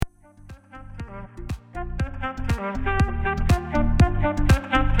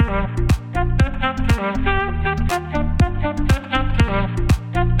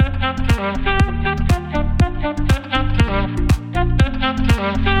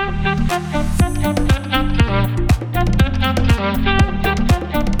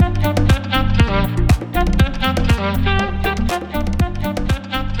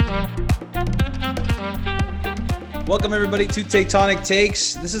Welcome, everybody, to Tectonic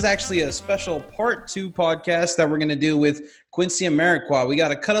Takes. This is actually a special part 2 podcast that we're going to do with Quincy Amarikwa. We got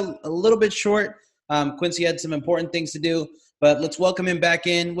to cut a little bit short. Quincy had some important things to do, but let's welcome him back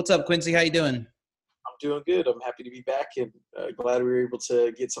in. What's up, Quincy? How you doing? I'm doing good. I'm happy to be back and glad we were able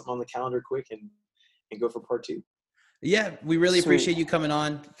to get something on the calendar quick and go for part 2. Yeah, we really appreciate you coming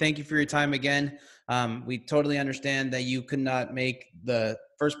on. Thank you for your time again. We totally understand that you could not make the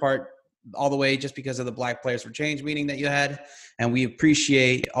first part all the way just because of the Black Players for Change meeting that you had, and we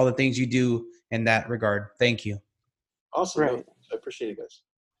appreciate all the things you do in that regard. Thank you. Awesome. Right. I appreciate it, guys.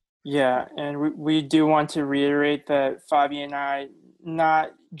 Yeah, and we do want to reiterate that Fabi and I,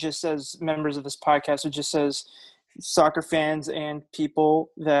 not just as members of this podcast, but just as soccer fans and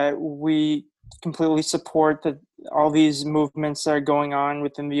people, that we completely support all these movements that are going on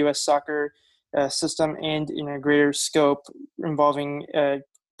within the U.S. soccer system and in a greater scope involving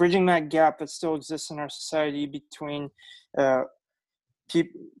bridging that gap that still exists in our society between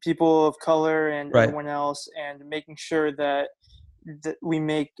people of color and everyone else, and making sure that we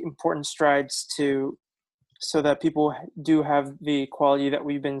make important strides so that people do have the equality that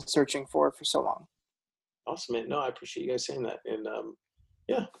we've been searching for so long. Awesome, man. No, I appreciate you guys saying that. And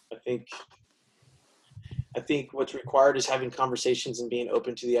yeah, I think what's required is having conversations and being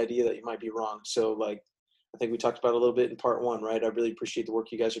open to the idea that you might be wrong. So I think we talked about it a little bit in part 1, right? I really appreciate the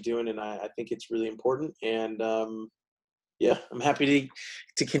work you guys are doing, and I think it's really important. And yeah, I'm happy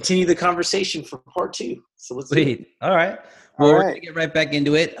to continue the conversation for part 2. So let's do it. All right. Well, we're going to get right back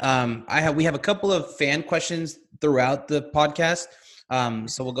into it. We have a couple of fan questions throughout the podcast.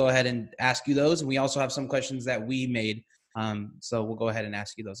 So we'll go ahead and ask you those. And we also have some questions that we made. So we'll go ahead and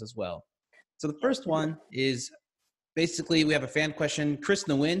ask you those as well. So the first one is basically we have a fan question. Chris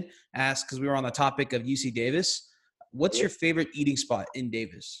Nguyen asked, because we were on the topic of UC Davis, what's your favorite eating spot in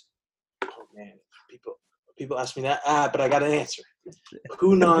Davis? Oh, man. People ask me that, but I got an answer.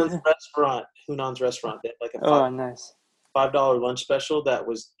 Hunan's restaurant. They have like a nice $5 lunch special that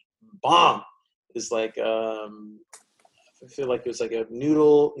was bomb. It's like I feel like it was like a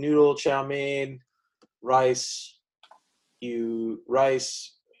noodle chow mein, rice,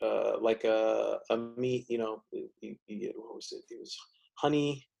 like a meat, you get, what was it? It was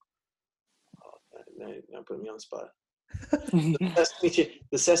honey. Now putting me on the spot.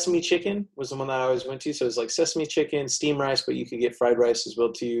 The sesame chicken was the one that I always went to. So it's like sesame chicken, steamed rice, but you could get fried rice as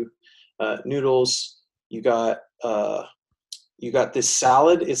well too. Noodles. You got this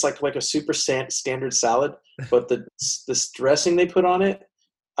salad. It's like a super standard salad, but the dressing they put on it,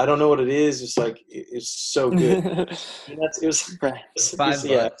 I don't know what it is. It's like it's so good. It was $5.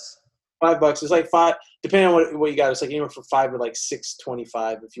 Yeah, $5. It's like $5, depending on what you got. It's like anywhere from $5 to like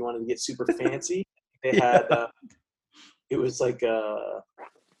 $6.25 if you wanted to get super fancy. They had it was like a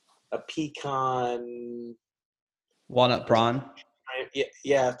pecan walnut prawn.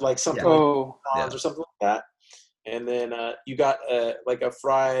 Yeah, like something like prawns or something like that. And then you got like a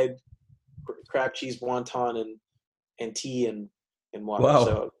fried crab cheese wonton and tea and water. Wow.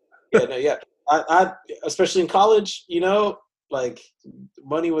 So yeah. I especially in college, like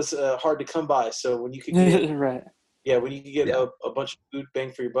money was hard to come by. So when you could get when you could get a bunch of food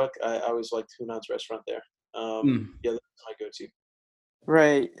bang for your buck, I always liked Hunan's restaurant there. Yeah, that's my go-to.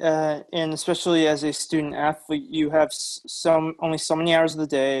 Right, and especially as a student athlete, you have only so many hours of the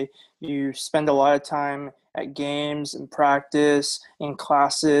day. You spend a lot of time at games and practice, in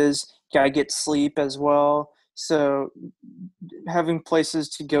classes. You gotta get sleep as well. So having places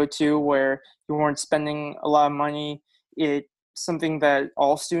to go to where you weren't spending a lot of money, it's something that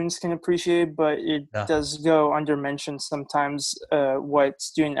all students can appreciate, but it does go undermentioned sometimes what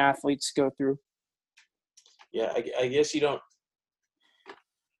student athletes go through. Yeah, I guess you don't.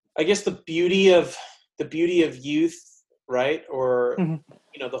 I guess the beauty of youth, right? Or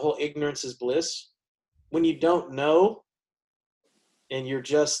the whole ignorance is bliss. When you don't know, and you're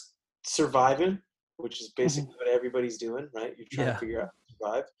just surviving, which is basically what everybody's doing, right? You're trying to figure out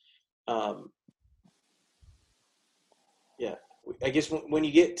how to survive. I guess when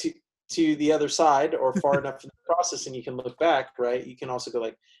you get to the other side or far enough in the process and you can look back, right, you can also go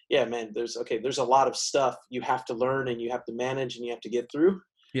like, yeah, man, there's a lot of stuff you have to learn and you have to manage and you have to get through.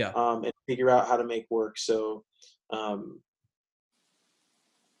 Yeah. And figure out how to make work. So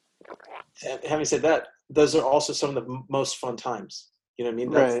having said that, those are also some of the most fun times. You know what I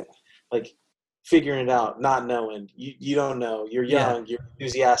mean? That's Right. like figuring it out, not knowing. You don't know. You're young. You're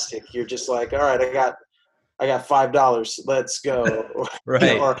enthusiastic. You're just like, all right, I got $5. Let's go. Or,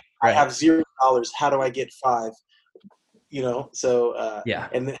 Right. or I Right. have $0. How do I get 5? So Yeah.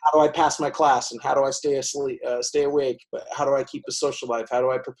 and then how do I pass my class, and how do I stay awake, but how do I keep a social life, how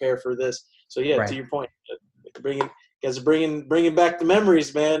do I prepare for this? So yeah, Right. to your point, bringing back the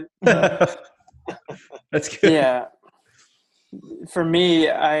memories, man. That's good. Yeah. For me,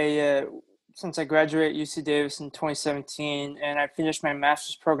 since I graduated UC Davis in 2017 and I finished my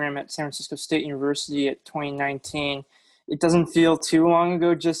master's program at San Francisco State University at 2019, it doesn't feel too long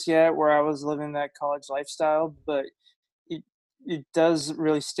ago just yet where I was living that college lifestyle, but it does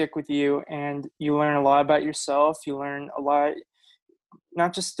really stick with you, and you learn a lot about yourself. You learn a lot,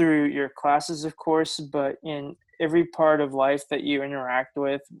 not just through your classes, of course, but in every part of life that you interact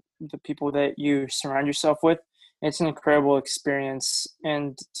with, the people that you surround yourself with. It's an incredible experience.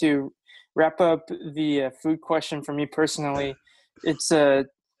 And to wrap up the food question for me personally, it's a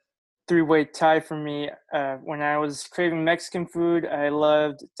three-way tie for me. When I was craving Mexican food, I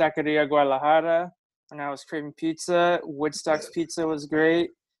loved Taqueria Guadalajara. When I was craving pizza, Woodstock's pizza was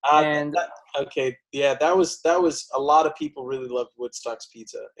great. And Okay, yeah, that was a lot of people really loved Woodstock's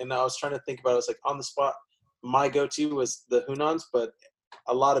pizza, and I was trying to think about it. I was like, on the spot, my go-to was the Hunans, but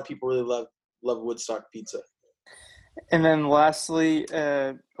a lot of people really love Woodstock pizza. And then lastly,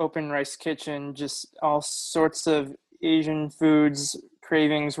 Open Rice Kitchen, just all sorts of Asian foods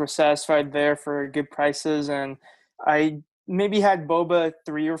cravings were satisfied there for good prices. And I maybe had boba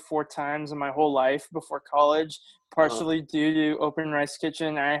 3 or 4 times in my whole life before college, partially due to Open Rice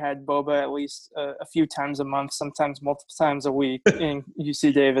Kitchen. I had boba at least a few times a month, sometimes multiple times a week in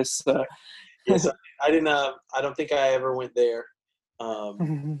UC Davis. So. Yes, I didn't. I don't think I ever went there.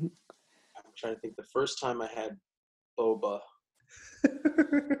 I'm trying to think. The first time I had boba.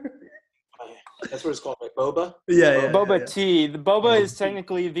 That's what it's called, right? Boba? Yeah. Boba tea. The boba is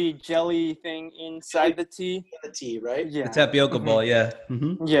technically the jelly thing inside the tea. The tea, right? Yeah. The tapioca ball, yeah.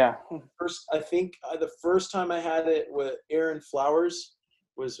 Mm-hmm. Yeah. I think the first time I had it with Aaron Flowers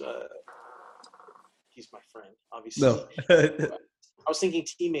was, he's my friend, obviously. No. I was thinking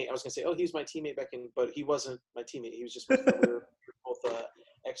teammate. I was going to say, oh, he was my teammate back in, but he wasn't my teammate. He was just my friend. We were both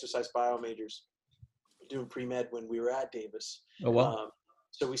exercise bio majors doing pre-med when we were at Davis. Oh, wow.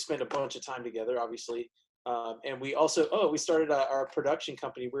 So we spent a bunch of time together, obviously. And we also, we started our production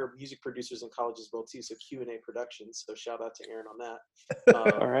company. We were music producers in college as well, too. So Q&A Productions. So shout out to Aaron on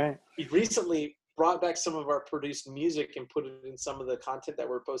that. All right. We recently brought back some of our produced music and put it in some of the content that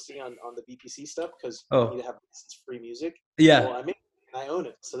we're posting on the BPC stuff, because we need to have free music. Yeah. Well, I mean, I own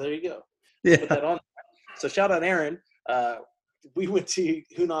it. So there you go. Yeah. Put that on. So shout out Aaron. We went to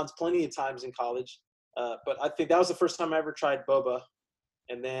Hunan's plenty of times in college. But I think that was the first time I ever tried boba.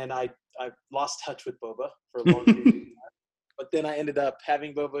 And then I lost touch with boba for a long period of time. But then I ended up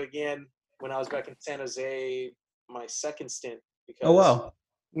having boba again when I was back in San Jose, my second stint. Because oh, wow.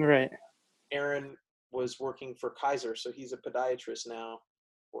 Right. Aaron was working for Kaiser, so he's a podiatrist now.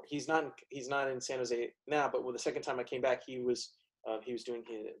 Or he's not in San Jose now, but when the second time I came back, he was doing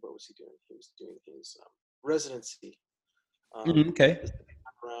his, what was he doing? He was doing his residency. Okay.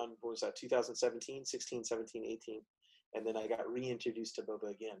 Around, what was that, 2017, 16, 17, 18. And then I got reintroduced to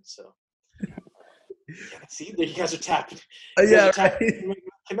boba again. So, see, there you guys are tapping.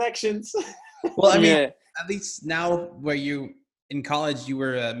 Connections. Well, I mean, at least now where you in college, you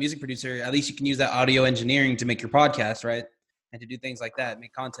were a music producer. At least you can use that audio engineering to make your podcast, right? And to do things like that,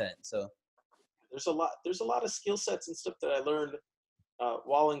 make content. So there's a lot of skill sets and stuff that I learned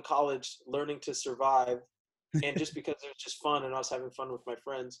while in college, learning to survive, and just because it was just fun and I was having fun with my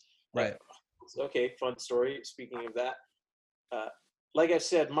friends. Right. Okay, fun story. Speaking of that, like I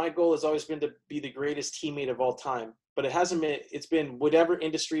said, my goal has always been to be the greatest teammate of all time, but it's been whatever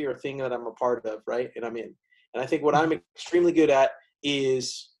industry or thing that I'm a part of, right? And I'm in. And I think what I'm extremely good at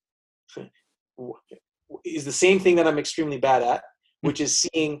is the same thing that I'm extremely bad at, which is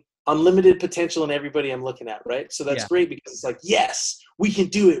seeing unlimited potential in everybody I'm looking at, right? So that's great because it's like, yes, we can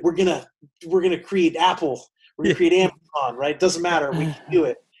do it. We're gonna create Apple. We're gonna create Amazon, right? Doesn't matter. We can do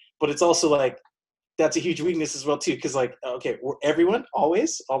it. But it's also like, that's a huge weakness as well too, because like, okay, we're everyone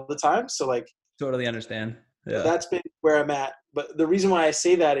always all the time, so like totally understand. Yeah, that's been where I'm at. But the reason why I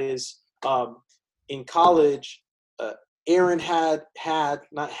say that is in college, Aaron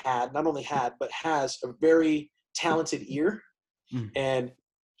not only had but has a very talented ear, and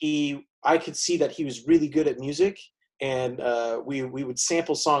I could see that he was really good at music, and we would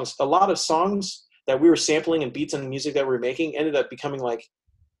sample songs. A lot of songs that we were sampling and beats and music that we were making ended up becoming like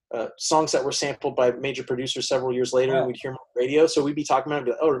songs that were sampled by major producers several years later, and we'd hear them on the radio. So we'd be talking about it and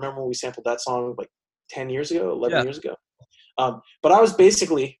be like, oh, remember when we sampled that song like 10 years ago, 11 years ago? But I was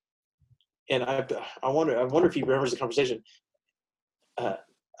basically, and I wonder if he remembers the conversation.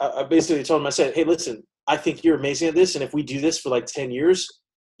 I basically told him, I said, hey, listen, I think you're amazing at this, and if we do this for like 10 years,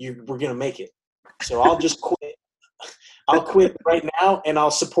 we're going to make it. So I'll just quit. I'll quit right now, and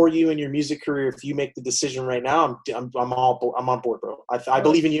I'll support you in your music career if you make the decision right now. I'm on board, bro. I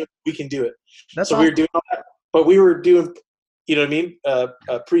believe in you. We can do it. That's so awesome. we were doing all that, but we were doing, you know what I mean,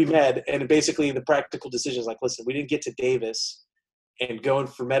 pre-med, and basically the practical decisions. Like, listen, we didn't get to Davis and going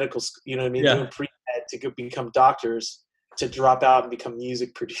for medical school. You know what I mean? Yeah. Doing pre-med to go become doctors, to drop out and become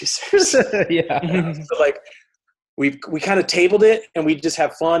music producers. Yeah. So like, we kind of tabled it, and we just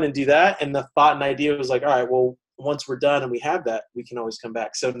have fun and do that. And the thought and idea was like, all right, well, once we're done and we have that, we can always come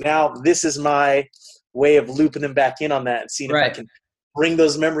back. So now this is my way of looping him back in on that and seeing if I can bring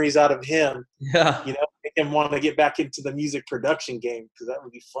those memories out of him. Yeah. You know, make him want to get back into the music production game, because that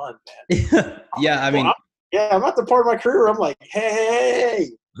would be fun, man. Yeah, I mean, I'm at the part of my career where I'm like,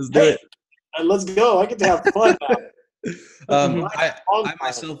 hey, let's do it. Let's go. I get to have fun now. I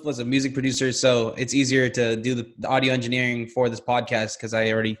myself was a music producer, so it's easier to do the audio engineering for this podcast because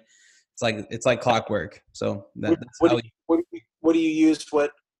I already it's like clockwork. So that's what do you use?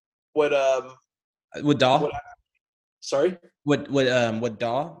 What with DAW? Sorry? What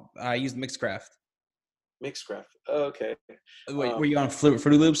DAW? I used Mixcraft. Mixcraft. Oh, okay. Wait, were you on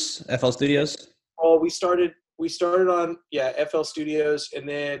Fruity Loops, FL Studios? Oh, we started on FL Studios, and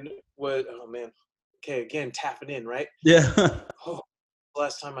then okay, again, tapping in, right? Yeah.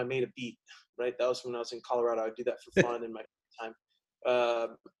 Last time I made a beat, right? That was when I was in Colorado. I would do that for fun in my time.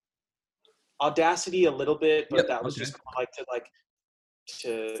 Audacity a little bit, but that was just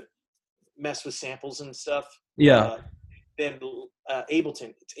to mess with samples and stuff. Yeah. Then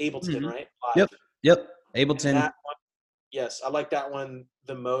Ableton. It's Ableton, right? Live. Yep. Ableton. That one, yes, I like that one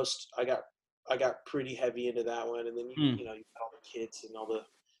the most. I got pretty heavy into that one, and then you got all the kits and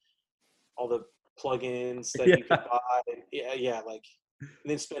all the plugins that you can buy. Like,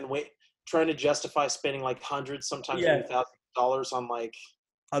 and then trying to justify spending like hundreds, sometimes $1,000 on like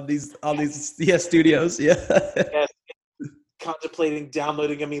on these studios. Yeah. Contemplating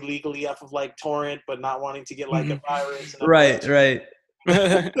downloading them illegally off of like torrent, but not wanting to get like a virus. And right.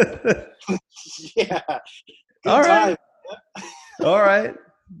 Yeah. All right. All right.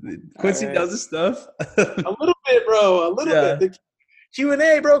 Quincy does his stuff. A little bit, bro. A little bit. The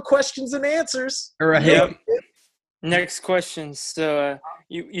Q&A, bro. Questions and answers. Right. Yep. Next question. So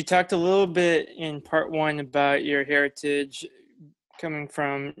you talked a little bit in part one about your heritage coming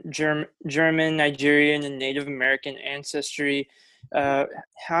from German, Nigerian, and Native American ancestry. How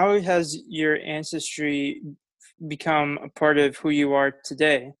has your ancestry become a part of who you are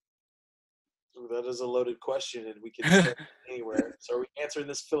today? That is a loaded question, and we can start anywhere. So are we answering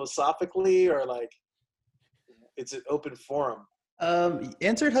this philosophically, or like it's an open forum?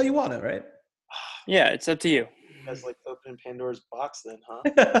 Answer it how you want it, right? Yeah, it's up to you. That's like opening Pandora's box then, huh?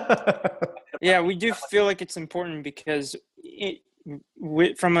 Yeah, we do feel like it's important because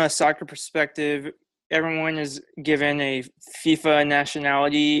from a soccer perspective, everyone is given a FIFA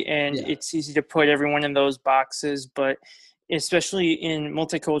nationality, and it's easy to put everyone in those boxes. But especially in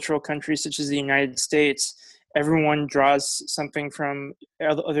multicultural countries such as the United States, everyone draws something from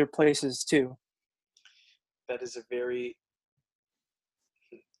other places too. That is very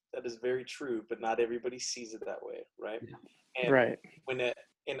true, but not everybody sees it that way, right? Yeah. And right.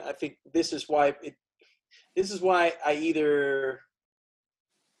 And I think this is why I either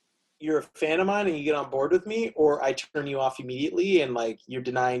you're a fan of mine and you get on board with me, or I turn you off immediately and like you're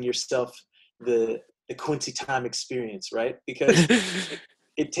denying yourself the Quincy time experience, right? Because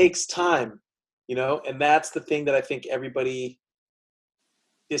it takes time, and that's the thing that I think everybody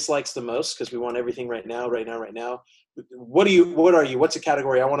dislikes the most, because we want everything right now. What are you? What's a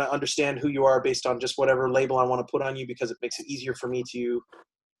category? I want to understand who you are based on just whatever label I want to put on you, because it makes it easier for me to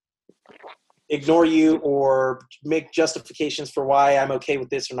ignore you or make justifications for why I'm okay with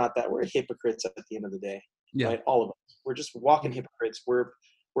this or not that. We're hypocrites at the end of the day, right? All of us. We're just walking hypocrites.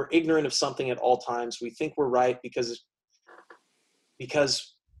 We're ignorant of something at all times. We think we're right because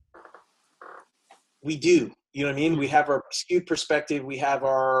we do. You know what I mean? We have our skewed perspective. We have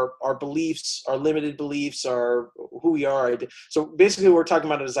our beliefs, our limited beliefs, our who we are. So basically, what we're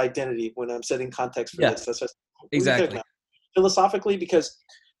talking about is identity when I'm setting context for this. That's exactly. Philosophically, because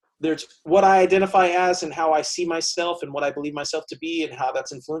there's what I identify as and how I see myself and what I believe myself to be and how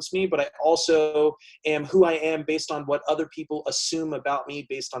that's influenced me. But I also am who I am based on what other people assume about me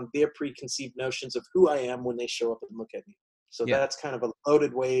based on their preconceived notions of who I am when they show up and look at me. So that's kind of a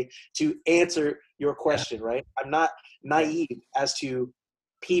loaded way to answer your question, right? I'm not naive as to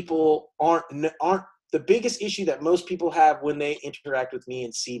people aren't the biggest issue that most people have when they interact with me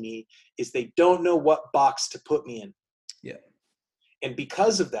and see me is they don't know what box to put me in. Yeah. And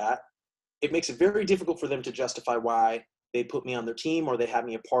because of that, it makes it very difficult for them to justify why they put me on their team or they have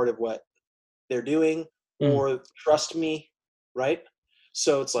me a part of what they're doing or trust me, right?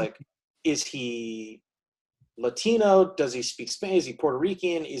 So it's like, is he Latino? Does he speak Spanish? Is he Puerto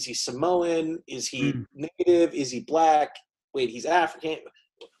Rican? Is he Samoan? Is he native? Is he black? Wait, he's African.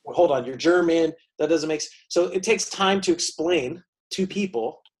 Well, hold on, you're German. That doesn't make sense. So it takes time to explain to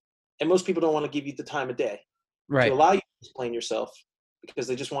people, and most people don't want to give you the time of day to allow you to explain yourself because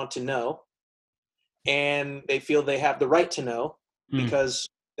they just want to know, and they feel they have the right to know because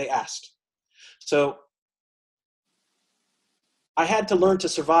they asked. So I had to learn to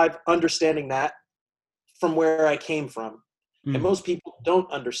survive understanding that from where I came from. And most people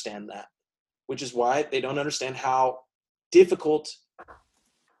don't understand that, which is why they don't understand how difficult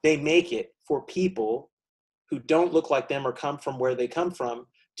they make it for people who don't look like them or come from where they come from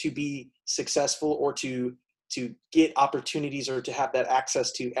to be successful or to get opportunities or to have that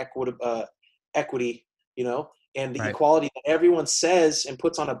access to equity, you know, and the equality that everyone says and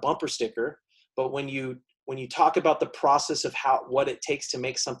puts on a bumper sticker. But when you talk about the process of what it takes to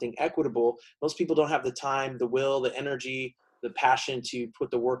make something equitable, most people don't have the time, the will, the energy, the passion to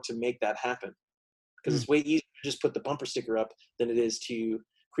put the work to make that happen. Because it's way easier to just put the bumper sticker up than it is to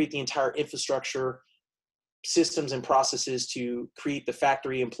create the entire infrastructure, systems and processes to create the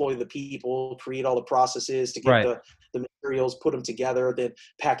factory, employ the people, create all the processes to get the materials, put them together, then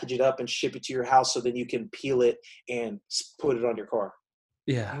package it up and ship it to your house so then you can peel it and put it on your car.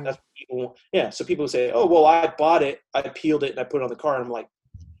 Yeah. That's what people, so people say, oh, well, I bought it, I peeled it, and I put it on the car. And I'm like,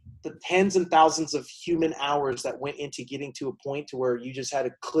 the tens and thousands of human hours that went into getting to a point to where you just had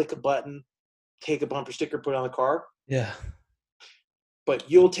to click a button, take a bumper sticker, put it on the car. Yeah. But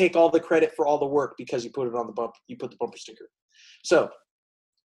you'll take all the credit for all the work because you put it on the bump. You put the bumper sticker. So,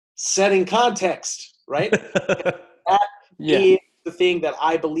 setting context, right? That is the thing that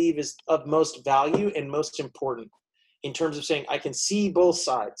I believe is of most value and most important in terms of saying I can see both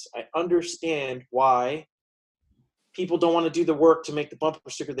sides. I understand why people don't want to do the work to make the bumper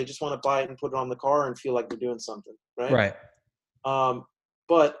sticker. They just want to buy it and put it on the car and feel like they're doing something, right? Right.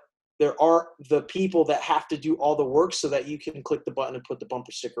 But there are the people that have to do all the work so that you can click the button and put the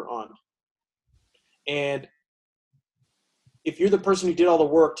bumper sticker on. And if you're the person who did all the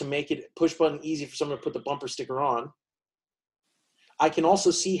work to make it push button easy for someone to put the bumper sticker on, I can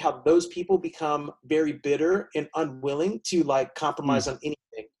also see how those people become very bitter and unwilling to like compromise on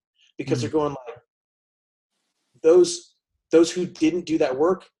anything because they're going like, those who didn't do that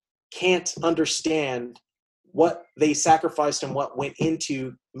work can't understand what they sacrificed and what went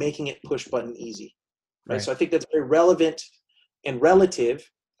into making it push button easy. Right? So I think that's very relevant and relative,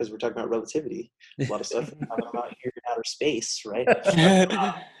 because we're talking about relativity, a lot of stuff we're talking about here in outer space, right?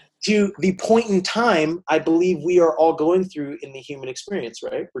 To the point in time, I believe we are all going through in the human experience,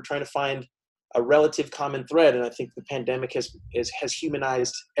 right? We're trying to find a relative common thread. And I think the pandemic has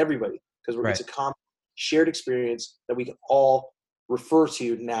humanized everybody because it's a common shared experience that we can all refer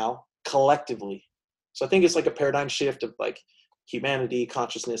to now collectively. So I think it's like a paradigm shift of like humanity,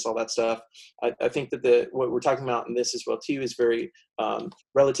 consciousness, all that stuff. I think that what we're talking about in this as well too is very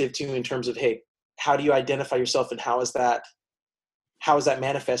relative to in terms of, hey, how do you identify yourself and how is that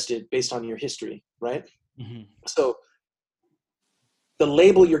manifested based on your history, right? Mm-hmm. So the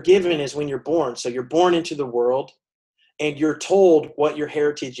label you're given is when you're born. So you're born into the world and you're told what your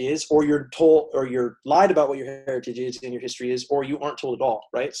heritage is, or you're lied about what your heritage is and your history is, or you aren't told at all,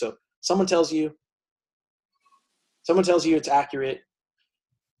 right? So someone tells you it's accurate.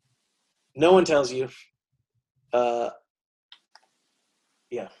 No one tells you. I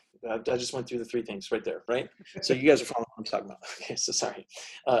just went through the three things right there, right? So you guys are following what I'm talking about. Okay, so sorry.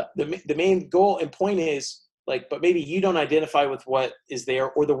 The main goal and point is like, but maybe you don't identify with what is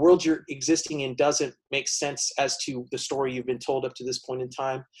there, or the world you're existing in doesn't make sense as to the story you've been told up to this point in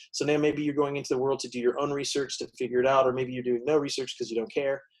time. So now maybe you're going into the world to do your own research to figure it out, or maybe you're doing no research because you don't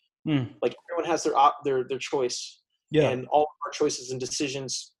care. Like everyone has their choice. Yeah. And all of our choices and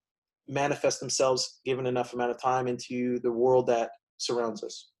decisions manifest themselves given enough amount of time into the world that surrounds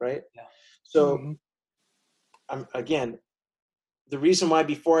us, right? Yeah. So again, the reason why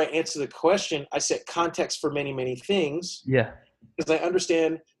before I answer the question, I set context for many, many things. Yeah. Because I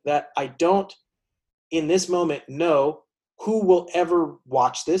understand that I don't, in this moment, know who will ever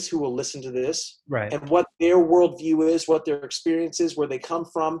watch this, who will listen to this, right? And what their worldview is, what their experience is, where they come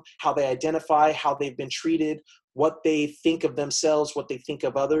from, how they identify, how they've been treated, what they think of themselves, what they think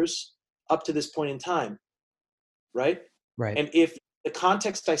of others up to this point in time, right? Right. And if the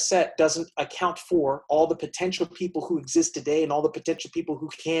context I set doesn't account for all the potential people who exist today and all the potential people who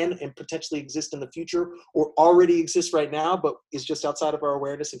can and potentially exist in the future or already exist right now, but is just outside of our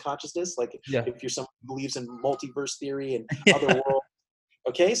awareness and consciousness, like if you're someone who believes in multiverse theory and other worlds,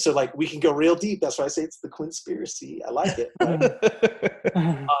 okay, so like we can go real deep. That's why I say it's the conspiracy. I like it,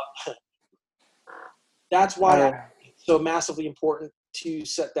 right? That's why it's so massively important to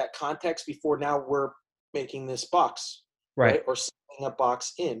set that context before now we're making this box, right? Or setting a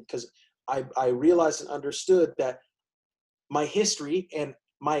box in, because I realized and understood that my history and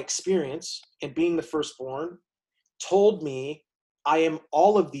my experience and being the firstborn told me I am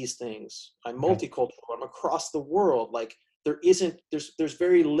all of these things. I'm multicultural. I'm across the world. Like there's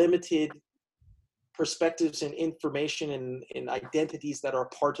very limited perspectives and information and identities that are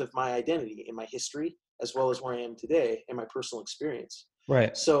part of my identity in my history, as well as where I am today in my personal experience.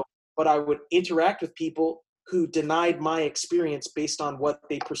 Right. So, but I would interact with people who denied my experience based on what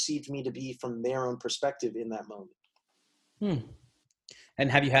they perceived me to be from their own perspective in that moment. And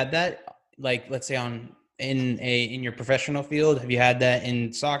have you had that, like, let's say in your professional field? Have you had that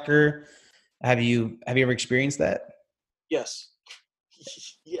in soccer? Have you ever experienced that? Yes.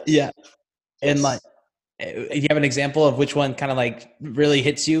 Yes. Yeah. Yes. And like, do you have an example of which one kind of like really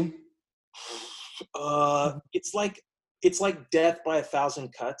hits you? It's like death by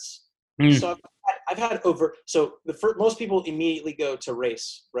 1,000 cuts. So I've had over. So most people immediately go to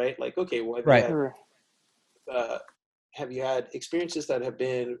race, right? Like, okay, well, have you had experiences that have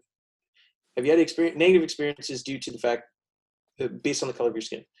been? Have you had negative experiences due to the fact, based on the color of your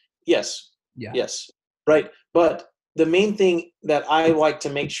skin? Yes. Yeah. Yes. Right. But the main thing that I like to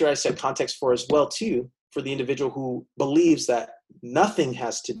make sure I set context for as well, too, for the individual who believes that nothing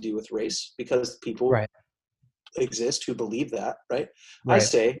has to do with race, because people exist who believe that, right?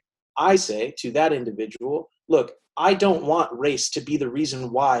 I say to that individual, look, I don't want race to be the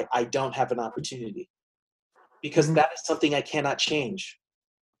reason why I don't have an opportunity, because that is something I cannot change.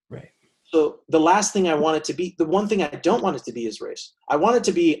 Right. So the last thing I want it to be, the one thing I don't want it to be is race. I want it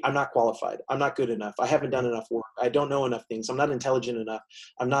to be, I'm not qualified. I'm not good enough. I haven't done enough work. I don't know enough things. I'm not intelligent enough.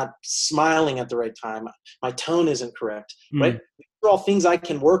 I'm not smiling at the right time. My tone isn't correct, right? These are all things I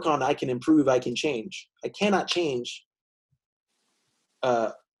can work on. I can improve. I can change. I cannot change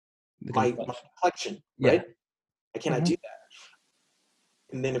my complexion, right? I cannot do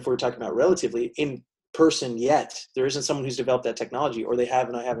that. And then if we're talking about relatively in person yet, there isn't someone who's developed that technology, or they have,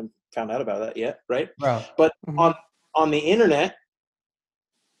 and I haven't found out about that yet, right? But on the internet,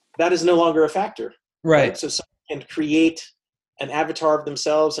 that is no longer a factor, right? So someone can create an avatar of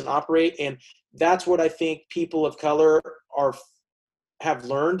themselves and operate, and that's what I think people of color have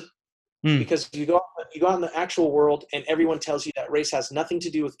learned, because you go out in the actual world and everyone tells you that race has nothing to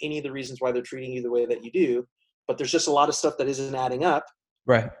do with any of the reasons why they're treating you the way that you do, but there's just a lot of stuff that isn't adding up,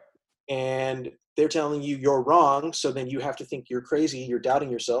 and they're telling you you're wrong, so then you have to think you're crazy, you're doubting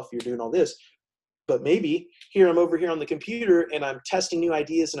yourself, you're doing all this. But maybe I'm over here on the computer and I'm testing new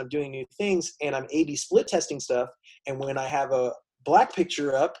ideas and I'm doing new things and I'm A/B split testing stuff, and when I have a black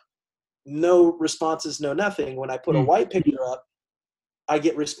picture up, no responses, no nothing. When I put a white picture up, I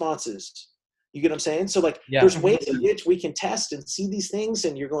get responses. You get what I'm saying? So like there's ways in which we can test and see these things,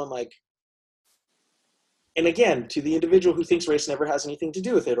 and you're going like, and again, to the individual who thinks race never has anything to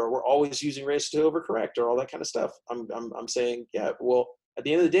do with it, or we're always using race to overcorrect, or all that kind of stuff, I'm saying, yeah, well, at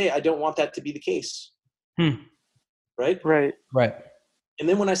the end of the day, I don't want that to be the case. Right. And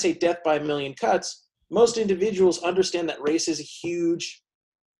then when I say death by a million cuts, most individuals understand that race is a huge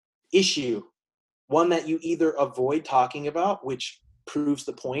issue, one that you either avoid talking about, which proves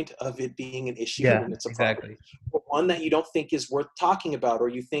the point of it being an issue, and it's a problem, or one that you don't think is worth talking about, or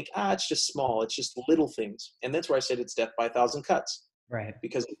you think, it's just small, it's just little things. And that's where I said it's death by 1,000 cuts.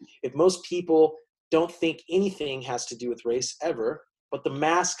 Because if most people don't think anything has to do with race ever, but the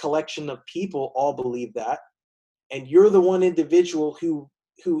mass collection of people all believe that, and you're the one individual who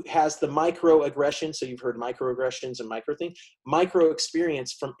has the microaggression, so you've heard microaggressions and micro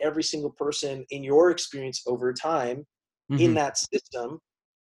experience from every single person in your experience over time, in that system,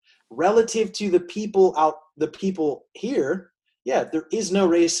 relative to the people here, there is no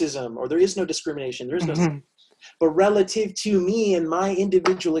racism, or there is no discrimination, there is no, but relative to me and my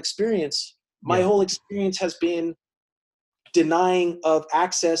individual experience, my whole experience has been denying of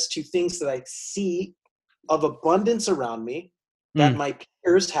access to things that I see of abundance around me, that my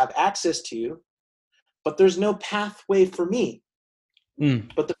peers have access to, but there's no pathway for me.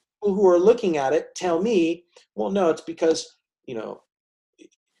 But the people who are looking at it tell me, well, no, it's because,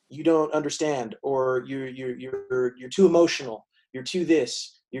 you don't understand, or you're too emotional, you're too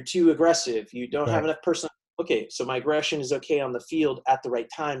this, you're too aggressive, you don't have enough person. Okay, so my aggression is okay on the field at the right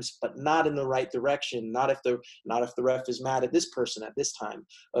times, but not in the right direction. Not if the ref is mad at this person at this time.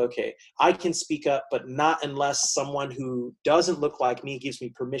 Okay, I can speak up, but not unless someone who doesn't look like me gives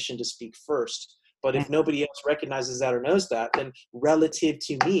me permission to speak first. But if nobody else recognizes that or knows that, then relative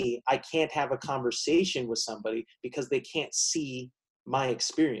to me, I can't have a conversation with somebody because they can't see my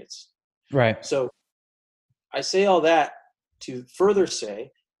experience. Right. So I say all that to further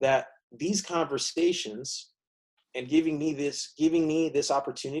say that these conversations and giving me this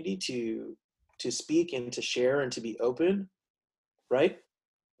opportunity to speak and to share and to be open, right?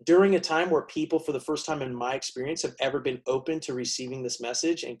 During a time where people, for the first time in my experience, have ever been open to receiving this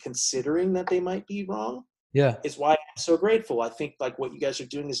message and considering that they might be wrong. Yeah. Is why I'm so grateful. I think like what you guys are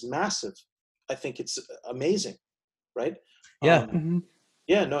doing is massive. I think it's amazing. Right. Yeah.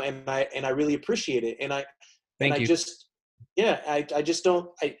 Yeah, no. And I really appreciate it. And Thank you. I just don't,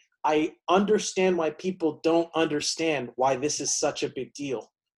 I understand why people don't understand why this is such a big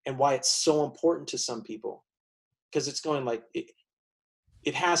deal and why it's so important to some people, because it's going like,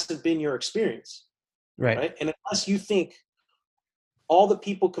 it hasn't been your experience. Right. And unless you think all the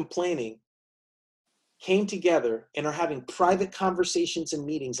people complaining came together and are having private conversations and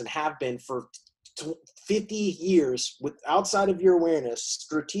meetings and have been for 50 years with outside of your awareness,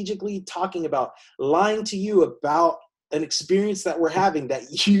 strategically talking about lying to you about an experience that we're having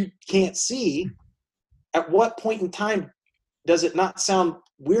that you can't see, at what point in time does it not sound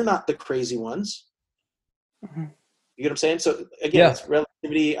we're not the crazy ones? You get what I'm saying? So again, it's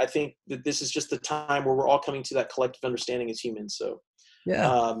relativity. I think that this is just the time where we're all coming to that collective understanding as humans. So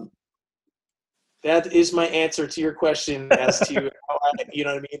that is my answer to your question as to how you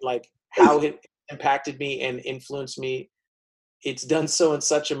know what I mean? Like how it impacted me and influenced me. It's done so in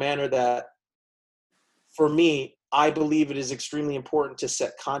such a manner that for me, I believe it is extremely important to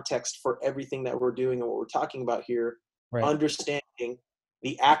set context for everything that we're doing and what we're talking about here, understanding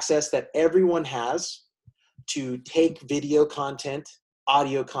the access that everyone has to take video content,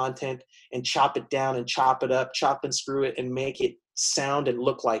 audio content, and chop it down and chop it up, chop and screw it, and make it sound and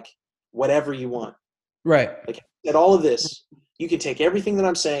look like whatever you want. Right. Like at all of this, you can take everything that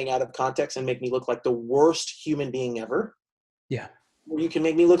I'm saying out of context and make me look like the worst human being ever. Yeah. Or you can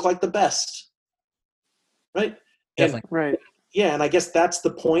make me look like the best. Right? Definitely. Yeah, and I guess that's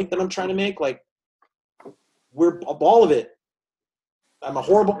the point that I'm trying to make. Like, we're all of it. I'm a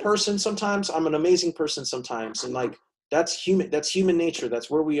horrible person sometimes. I'm an amazing person sometimes. And like, that's human. That's human nature. That's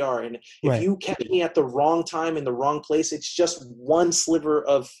where we are. And if you catch me at the wrong time in the wrong place, it's just one sliver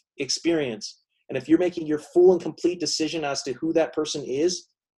of experience. And if you're making your full and complete decision as to who that person is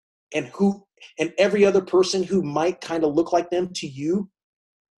and every other person who might kind of look like them to you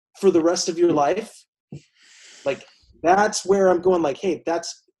for the rest of your life, like that's where I'm going like, hey,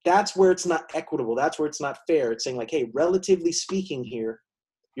 that's where it's not equitable. That's where it's not fair. It's saying like, hey, relatively speaking here,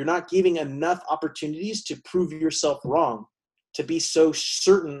 you're not giving enough opportunities to prove yourself wrong, to be so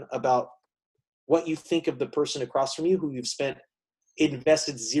certain about what you think of the person across from you who you've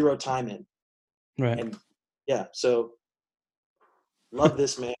invested zero time in. Right. And yeah, so love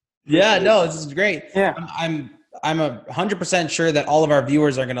this, man. This is great. Yeah. I'm 100% sure that all of our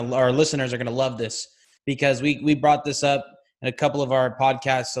viewers our listeners are gonna love this, because we brought this up in a couple of our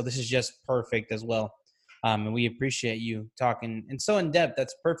podcasts, so this is just perfect as well. And we appreciate you talking and so in depth.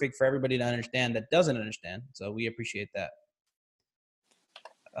 That's perfect for everybody to understand that doesn't understand. So we appreciate that.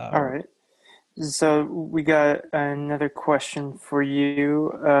 All right. So we got another question for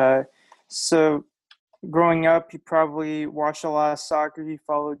you. So growing up, you probably watched a lot of soccer. You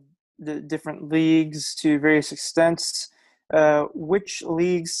followed the different leagues to various extents. Which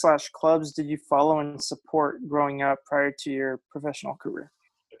leagues / clubs did you follow and support growing up prior to your professional career?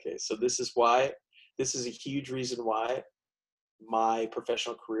 Okay, so this is a huge reason why my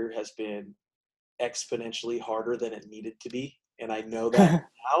professional career has been exponentially harder than it needed to be. And I know that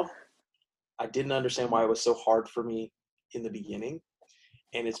now. I didn't understand why it was so hard for me in the beginning.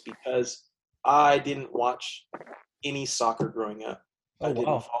 And it's because I didn't watch any soccer growing up. I didn't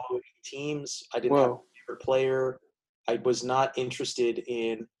follow any teams. I didn't have a favorite player. I was not interested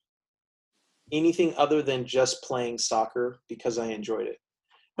in anything other than just playing soccer because I enjoyed it.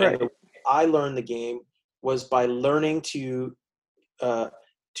 Right. And the way I learned the game was by learning to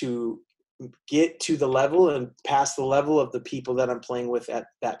get to the level and past the level of the people that I'm playing with at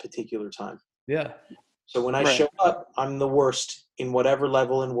that particular time. Yeah. So when I show up, I'm the worst in whatever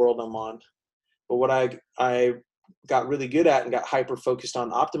level in world I'm on. But what I got really good at and got hyper focused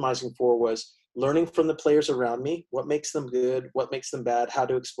on optimizing for was learning from the players around me, what makes them good, what makes them bad, how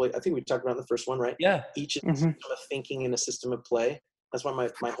to exploit. I think we talked about in the first one, right? Yeah. Each is a system of thinking and a system of play. That's why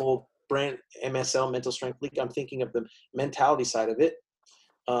my whole brand, MSL, Mental Strength League, I'm thinking of the mentality side of it,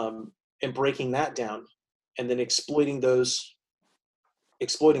 and breaking that down, and then exploiting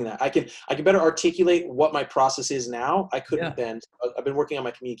that. I can better articulate what my process is now. I couldn't then. I've been working on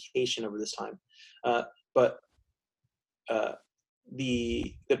my communication over this time. But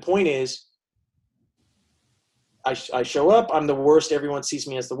the point is, I show up, I'm the worst, everyone sees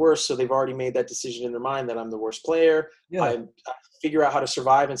me as the worst, so they've already made that decision in their mind that I'm the worst player. I figure out how to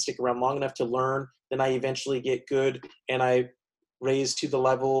survive and stick around long enough to learn, then I eventually get good, and I raise to the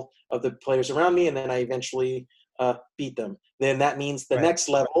level of the players around me, and then I eventually beat them. Then that means the next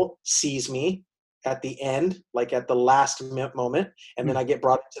level sees me at the end, like at the last moment, and then I get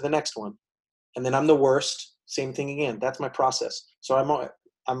brought to the next one. And then I'm the worst, same thing again. That's my process. So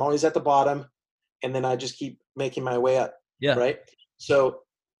I'm always at the bottom, and then I just keep making my way up. Yeah. Right. So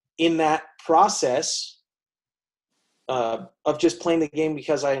in that process of just playing the game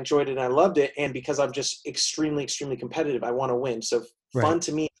because I enjoyed it and I loved it, and because I'm just extremely, extremely competitive, I want to win. So fun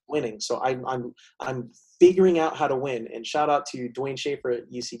to me is winning. So I'm figuring out how to win. And shout out to Dwayne Schaefer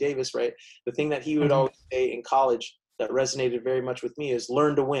at UC Davis, right? The thing that he would always say in college that resonated very much with me is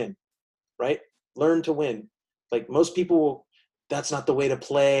learn to win, right? Learn to win. Like most people, that's not the way to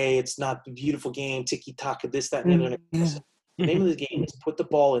play. It's not the beautiful game, tiki-taka, this, that, and the other. The name of the game is put the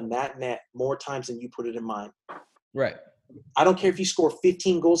ball in that net more times than you put it in mine. Right. I don't care if you score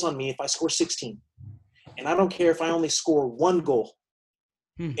 15 goals on me if I score 16. And I don't care if I only score 1 goal.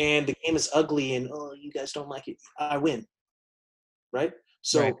 And the game is ugly and, oh, you guys don't like it. I win. Right?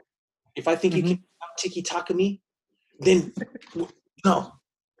 So if I think you can tiki-taka me, then no.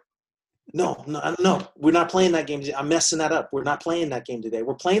 We're not playing that game. I'm messing that up. We're not playing that game today.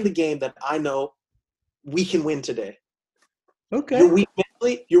 We're playing the game that I know we can win today. Okay. You're weak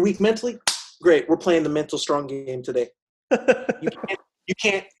mentally? Great. We're playing the mental strong game today.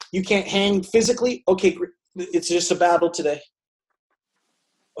 You can't hang physically? Okay, great. It's just a battle today.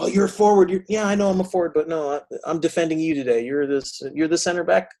 Oh, you're a forward. Yeah, I know I'm a forward, but no, I'm defending you today. You're the center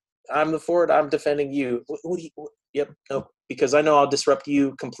back. I'm the forward. I'm defending you. No, because I know I'll disrupt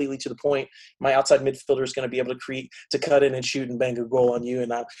you completely to the point. My outside midfielder is going to be able to cut in and shoot and bang a goal on you,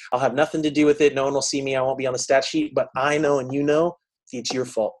 and I'll have nothing to do with it. No one will see me. I won't be on the stat sheet, but I know and you know it's your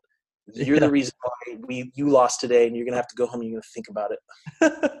fault. You're the reason why you lost today, and you're going to have to go home and you're going to think about it.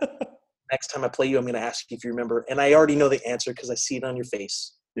 Next time I play you, I'm going to ask you if you remember, and I already know the answer because I see it on your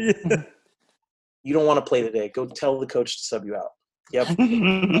face. Yeah. You don't want to play today. Go tell the coach to sub you out. Yep. Like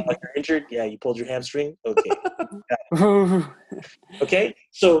you're injured? Yeah, you pulled your hamstring? Okay. Okay?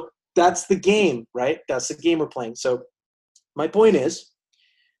 So that's the game, right? That's the game we're playing. So my point is,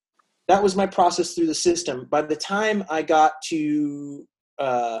 that was my process through the system. By the time I got to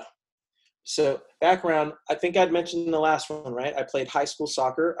so background, I think I'd mentioned in the last one, right? I played high school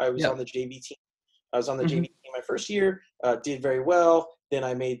soccer. I was on the JV team. I was on the JV team my first year, did very well. Then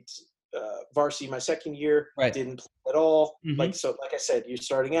I made varsity my second year, didn't play at all. Like I said, you're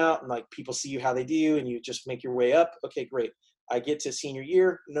starting out and like people see you how they do and you just make your way up. Okay, great. I get to senior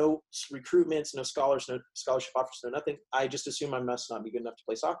year, no recruitments, no scholarship offers, no nothing. I just assume I must not be good enough to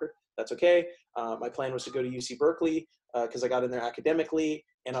play soccer. That's okay. My plan was to go to UC Berkeley because I got in there academically,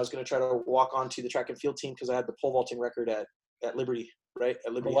 and I was going to try to walk onto the track and field team because I had the pole vaulting record at Liberty, right?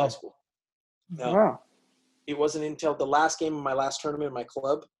 At Liberty High School. It wasn't until the last game of my last tournament in my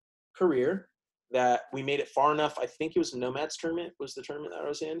club career that we made it far enough. I think it was Nomads tournament was the tournament that I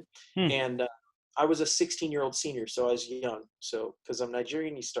was in. And I was a 16-year-old senior, so I was young. So because I'm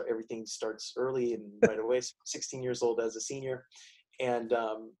Nigerian, everything starts early and right away. So 16 years old as a senior. And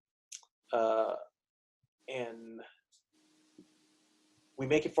we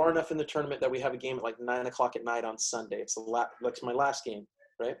make it far enough in the tournament that we have a game at like 9:00 at night on Sunday. It's my last game,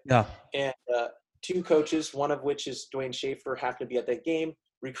 right? Yeah. And 2 coaches, one of which is Dwayne Schaefer, happened to be at that game,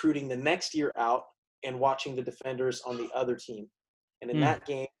 recruiting the next year out and watching the defenders on the other team. And in that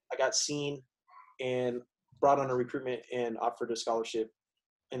game, I got seen and brought on a recruitment and offered a scholarship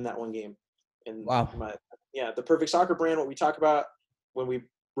in that one game. And the Perfect Soccer brand, what we talk about when we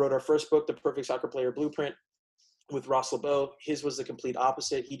wrote our first book, The Perfect Soccer Player Blueprint, with Ross LeBeau, his was the complete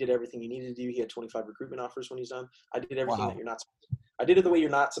opposite. He did everything he needed to do. He had 25 recruitment offers when he's done. I did everything that you're not supposed to. I did it the way you're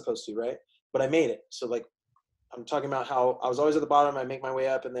not supposed to, right? But I made it. So, like, I'm talking about how I was always at the bottom. I make my way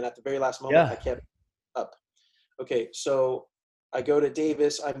up, and then at the very last moment, I kept up. Okay, so I go to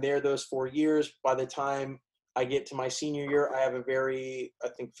Davis. I'm there those 4 years. By the time I get to my senior year, I have I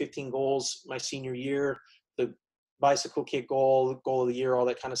think 15 goals my senior year. bicycle kick goal of the year, all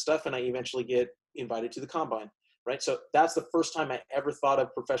that kind of stuff. And I eventually get invited to the combine, right? So that's the first time I ever thought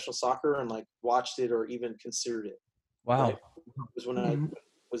of professional soccer and like watched it or even considered it. Wow. Right? It was when I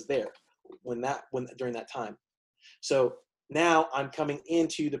was there, during that time. So now I'm coming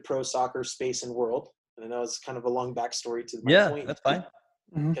into the pro soccer space and world. And I know it's kind of a long backstory to my point. That's fine.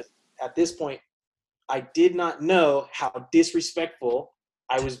 Because at this point, I did not know how disrespectful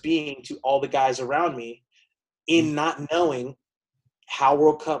I was being to all the guys around me in not knowing how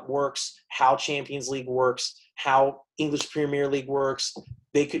World Cup works, how Champions League works, how English Premier League works.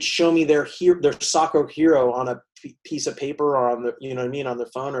 They could show me their soccer hero on a piece of paper or on the, on their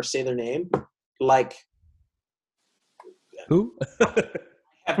phone, or say their name. Like, who? I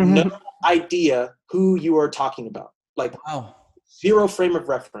have no idea who you are talking about. Like, wow. Zero frame of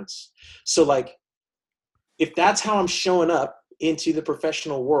reference. So like, if that's how I'm showing up into the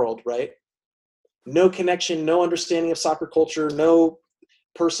professional world, right? No connection, no understanding of soccer culture, no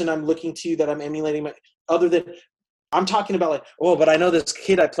person I'm looking to that I'm emulating, other than I'm talking about like, oh, but I know this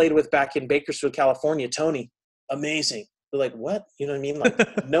kid I played with back in Bakersfield, California, Tony, amazing. They're like, what? You know what I mean?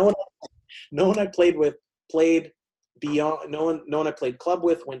 Like, no one I played with played beyond. No one I played club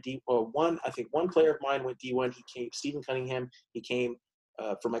with went D1. I think one player of mine went D1. He came, Stephen Cunningham. He came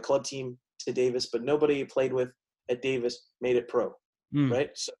for my club team to Davis, but nobody he played with at Davis made it pro, right?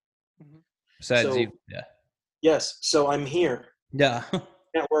 So yes. So I'm here. Yeah.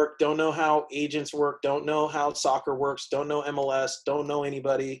 Network, don't know how agents work, don't know how soccer works, don't know MLS, don't know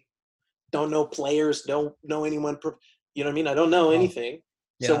anybody, don't know players, don't know anyone. You know what I mean? I don't know anything.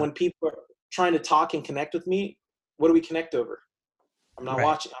 Yeah. So when people are trying to talk and connect with me, what do we connect over? I'm not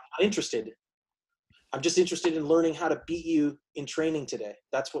watching. I'm not interested. I'm just interested in learning how to beat you in training today.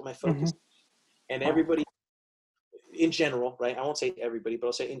 That's what my focus is. And everybody in general, right? I won't say everybody, but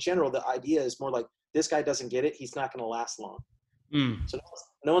I'll say in general, the idea is more like, this guy doesn't get it. He's not going to last long. So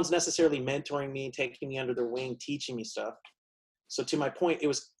no one's necessarily mentoring me, taking me under their wing, teaching me stuff. So to my point, it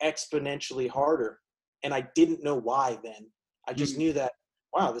was exponentially harder. And I didn't know why then. I just knew that,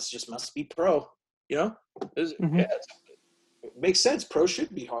 wow, this just must be pro. You know? It makes sense. Pro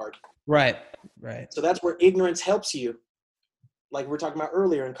should be hard. Right. So that's where ignorance helps you. Like we were talking about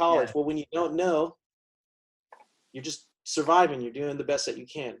earlier in college. Yeah. Well, when you don't know, you're just surviving. You're doing the best that you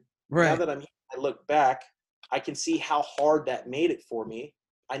can. Right. Now that I look back, I can see how hard that made it for me.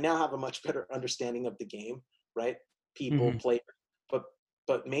 I now have a much better understanding of the game, right? People, players, but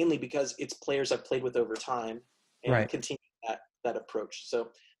mainly because it's players I've played with over time and continue that approach. So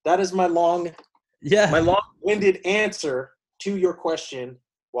that is my long-winded answer to your question,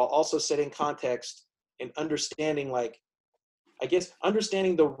 while also setting context and understanding, like, I guess,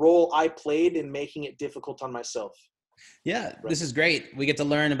 understanding the role I played in making it difficult on myself. Yeah, this is great. We get to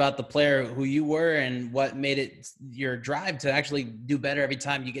learn about the player who you were and what made it your drive to actually do better every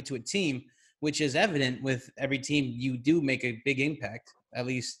time you get to a team, which is evident with every team. You do make a big impact, at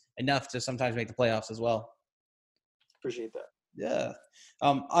least enough to sometimes make the playoffs as well. Appreciate that. Yeah.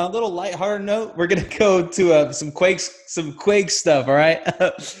 On a little lighthearted note, we're gonna go to some Quakes stuff. All right.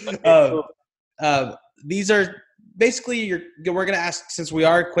 These are basically we're gonna ask, since we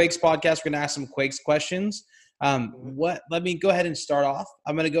are a Quakes podcast, we're gonna ask some Quakes questions. Let me go ahead and start off.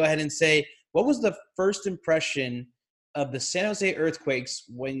 I'm going to go ahead and say, what was the first impression of the San Jose Earthquakes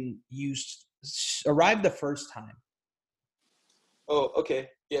when you arrived the first time? Oh, okay.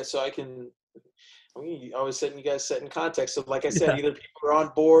 Yeah. So I was setting you guys in context. So like I said, either people are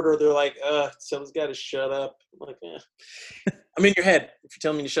on board or they're like, someone's got to shut up. I'm like, I'm in your head. If you're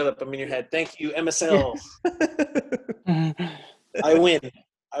telling me to shut up, I'm in your head. Thank you, MSL. I win.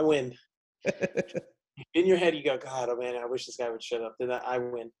 In your head, you go, God, oh man, I wish this guy would shut up. Then I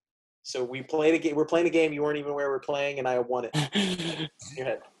win. So we played a game. We're playing a game. You weren't even where we're playing, and I won it. In your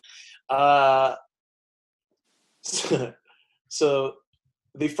head. So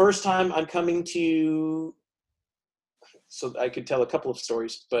the first time I'm coming to, so I could tell a couple of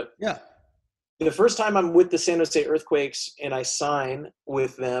stories, but yeah, the first time I'm with the San Jose Earthquakes and I sign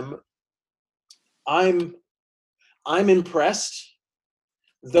with them, I'm impressed.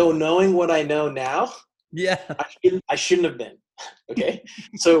 Though knowing what I know now, I shouldn't have been. Okay,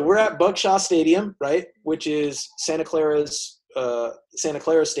 so we're at Buckshaw Stadium, right, which is Santa Clara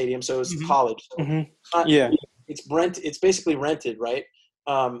Stadium, so it's college. So it's basically rented, right?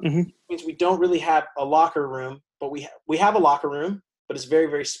 It means we don't really have a locker room, but we have a locker room, but it's very,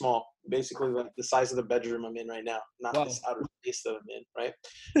 very small. Basically, like the size of the bedroom I'm in right now, not this outer space that I'm in, right?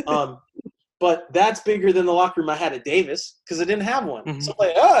 But that's bigger than the locker room I had at Davis because I didn't have one. So I'm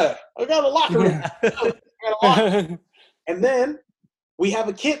like, I got a locker room. And then we have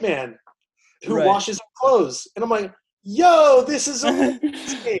a kit man. who washes clothes. And I'm like, yo, this is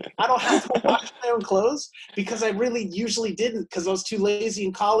amazing. I don't have to wash my own clothes because I really usually didn't because I was too lazy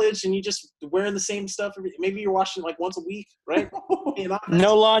in college and you just wearing the same stuff. Maybe you're washing like once a week, right?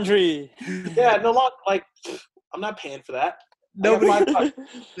 No laundry. Yeah, no laundry. Like, I'm not paying for that. Nobody.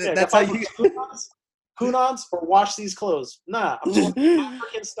 That's how you Hunans or wash these clothes. Nah, I'm just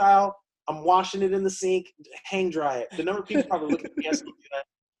African style. I'm washing it in the sink, hang dry it. The number of people probably looking at me asking me that.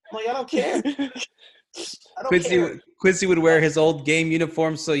 I'm like, I don't care. I don't care. Quincy would wear his old game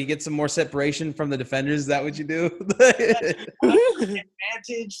uniform so you get some more separation from the defenders. Is that what you do?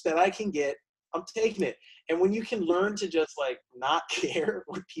 Advantage that I can get, I'm taking it. And when you can learn to just like not care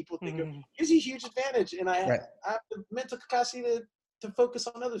what people think of, gives you a huge advantage. And I have the mental capacity to focus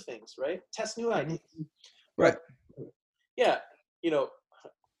on other things, right? Test new ideas. Right. But, yeah,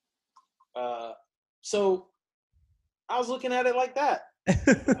 so I was looking at it like that.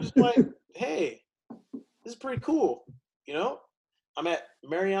 I was like, hey, this is pretty cool. I'm at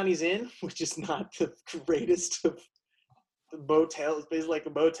Mariani's Inn, which is not the greatest of motel. It's basically like a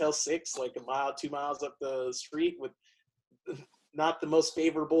Motel 6, like a mile, 2 miles up the street with not the most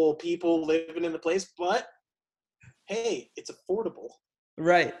favorable people living in the place, but hey, it's affordable.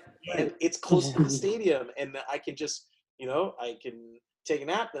 Right. And it's close to the stadium, and I can just, I can take a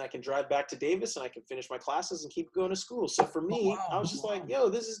nap, then I can drive back to Davis, and I can finish my classes and keep going to school. So for me, I was just like, yo,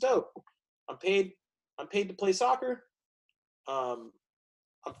 this is dope. I'm paid to play soccer. I'm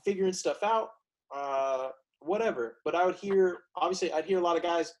figuring stuff out. Whatever. But I'd hear a lot of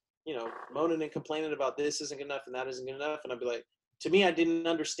guys, moaning and complaining about this isn't good enough and that isn't good enough. And I'd be like, to me, I didn't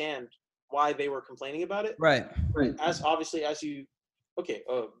understand why they were complaining about it. Right.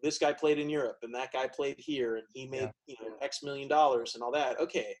 This guy played in Europe and that guy played here and he made, X million dollars and all that.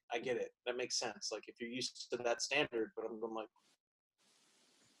 Okay, I get it. That makes sense. Like if you're used to that standard, but I'm like,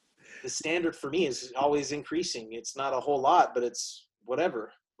 the standard for me is always increasing. It's not a whole lot, but it's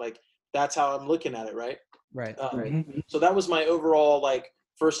whatever. Like that's how I'm looking at it. Right. Right. So that was my overall like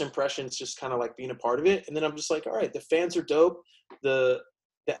first impressions, just kind of like being a part of it. And then I'm just like, all right, the fans are dope. The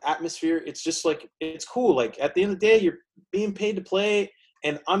atmosphere, it's just like, it's cool. Like at the end of the day, you're being paid to play.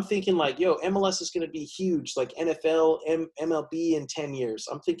 And I'm thinking like, yo, MLS is going to be huge, like NFL, MLB in 10 years.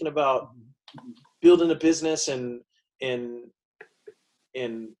 I'm thinking about building a business and owning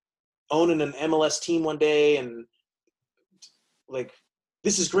an MLS team one day. And like,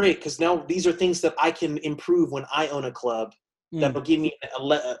 this is great because now these are things that I can improve when I own a club. That will give me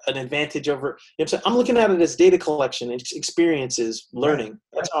an advantage over. I'm looking at it as data collection, experiences, learning.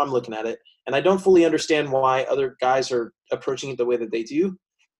 That's how I'm looking at it. And I don't fully understand why other guys are approaching it the way that they do.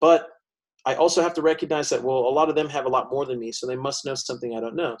 But I also have to recognize that, well, a lot of them have a lot more than me, so they must know something I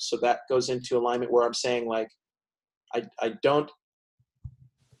don't know. So that goes into alignment where I'm saying, like, I don't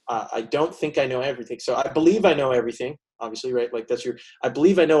think I know everything. So I believe I know everything, obviously, right? Like I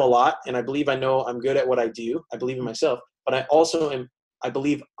believe I know a lot, and I believe I know I'm good at what I do. I believe in myself. But I also I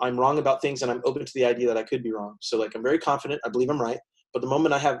believe I'm wrong about things, and I'm open to the idea that I could be wrong. So like I'm very confident. I believe I'm right. But the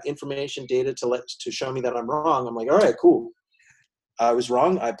moment I have information, data to show me that I'm wrong, I'm like, all right, cool. I was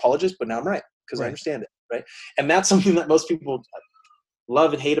wrong. I apologize, but now I'm right because I understand it, right? And that's something that most people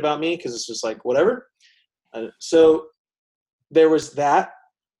love and hate about me because it's just like whatever. So there was that.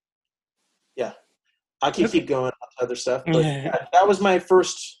 Yeah, I can keep going on to other stuff, but that was my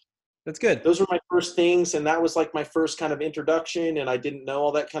first. That's good. Those were my first things, and that was like my first kind of introduction, and I didn't know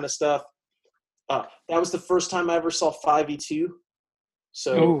all that kind of stuff. That was the first time I ever saw 5v2.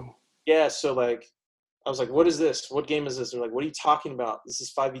 So, yeah, so like, I was like, what is this? What game is this? They're like, what are you talking about? This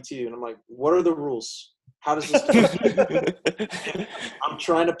is 5v2. And I'm like, what are the rules? How does this go? I'm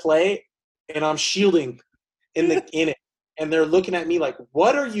trying to play, and I'm shielding in it. And they're looking at me like,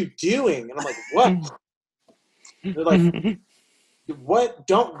 what are you doing? And I'm like, what? They're like, what?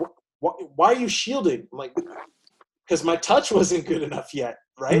 Why are you shielding? I'm like, because my touch wasn't good enough yet,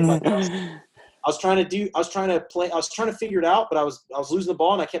 right? Like I was trying to figure it out, but I was losing the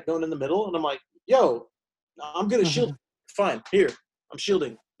ball and I kept going in the middle, and I'm like, yo, I'm good at shielding. Fine, here, I'm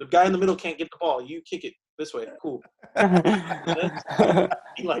shielding. The guy in the middle can't get the ball. You kick it this way. Cool.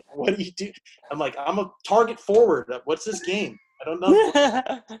 Like, what do you do? I'm like, I'm a target forward. What's this game? I don't know.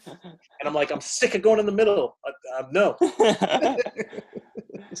 And I'm like, I'm sick of going in the middle. No.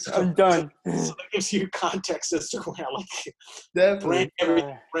 I'm done. So that gives you context as to where Definitely.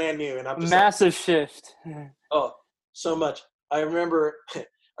 brand new, and I'm just massive shift. Oh, so much. I remember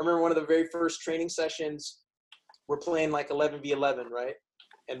one of the very first training sessions. We're playing like 11v11, right?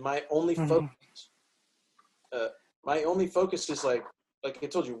 And my only focus is like I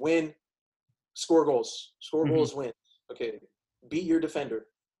told you, win, score goals, win. Okay, beat your defender,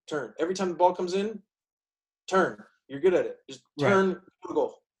 turn. Every time the ball comes in, turn. You're good at it. Just turn, go to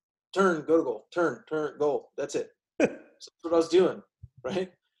goal. Turn, go to goal. Turn, goal. That's it. So that's what I was doing,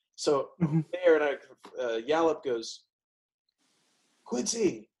 right? So there, and Yallop goes,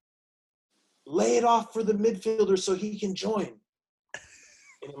 Quincy, lay it off for the midfielder so he can join.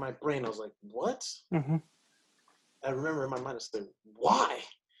 And in my brain, I was like, what? I remember in my mind, I said, why?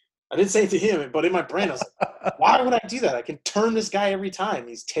 I didn't say it to him, but in my brain, I was like, why would I do that? I can turn this guy every time.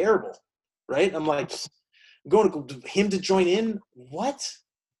 He's terrible, right? I'm like, I'm going to him to join in? What?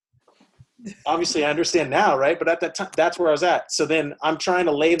 Obviously, I understand now, right? But at that time, that's where I was at. So then I'm trying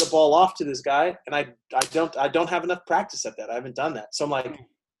to lay the ball off to this guy, and I don't have enough practice at that. I haven't done that. So I'm like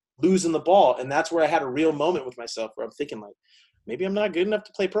losing the ball, and that's where I had a real moment with myself where I'm thinking like, maybe I'm not good enough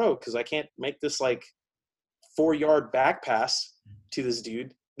to play pro because I can't make this like 4-yard back pass to this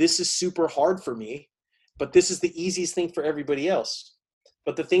dude. This is super hard for me, but this is the easiest thing for everybody else.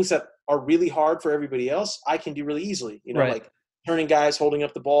 But the things that are really hard for everybody else, I can do really easily. You know, like turning guys, holding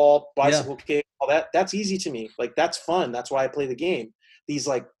up the ball, bicycle kick, all that. That's easy to me. Like that's fun. That's why I play the game. These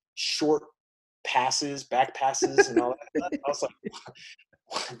like short passes, back passes, and all that. I was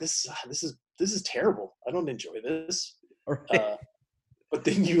like, this is terrible. I don't enjoy this. Right. But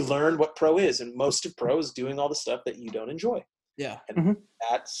then you learn what pro is, and most of pro is doing all the stuff that you don't enjoy. Yeah. And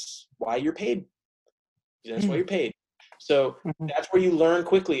that's why you're paid. That's why you're paid. So that's where you learn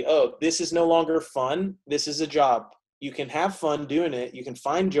quickly, oh, this is no longer fun. This is a job. You can have fun doing it. You can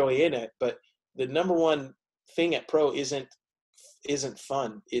find joy in it. But the number one thing at pro isn't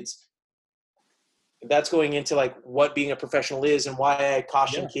fun. That's going into like what being a professional is and why I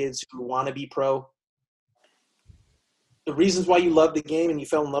caution kids who want to be pro. The reasons why you love the game and you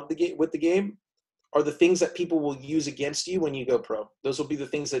fell in love with the game are the things that people will use against you when you go pro. Those will be the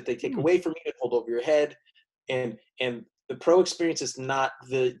things that they take away from you and hold over your head. And the pro experience is not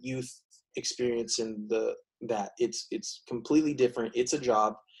the youth experience and that. It's completely different. It's a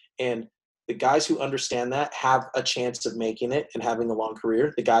job. And the guys who understand that have a chance of making it and having a long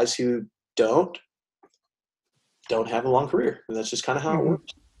career. The guys who don't have a long career. And that's just kind of how it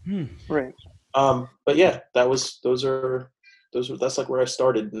works. Right. But yeah, that's like where I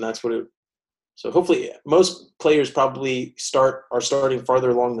started, and that's what it. So hopefully, most players probably are starting farther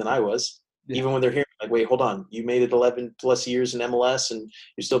along than I was, even when they're hearing like, wait, hold on, you made it 11 plus years in MLS, and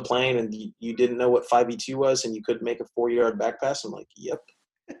you're still playing, and you didn't know what 5v2 was, and you couldn't make a 4-yard back pass. I'm like, yep.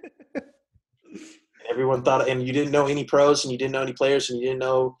 Everyone thought, and you didn't know any pros, and you didn't know any players, and you didn't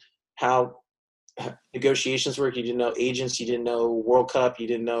know how negotiations work. You didn't know agents. You didn't know World Cup. You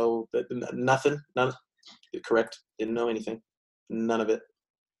didn't know nothing. None. Correct. Didn't know anything. None of it.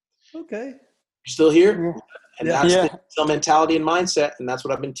 Okay. You're still here, and that's the mentality and mindset, and that's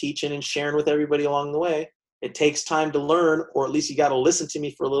what I've been teaching and sharing with everybody along the way. It takes time to learn, or at least you got to listen to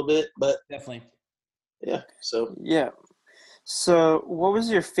me for a little bit. But definitely. Yeah. So. Yeah. So, what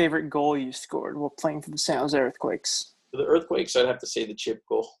was your favorite goal you scored while playing for the San Jose Earthquakes? For the Earthquakes, I'd have to say the chip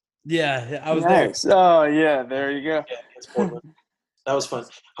goal. Yeah, I was nice. there. Oh, yeah, there you go. Yeah, it's Portland. That was fun.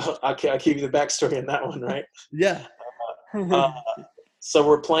 I'll give you the backstory on that one, right? Yeah. So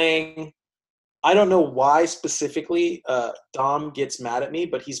we're playing. I don't know why specifically Dom gets mad at me,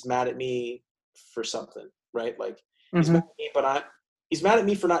 but he's mad at me for something, right? Like he's mad at me, but he's mad at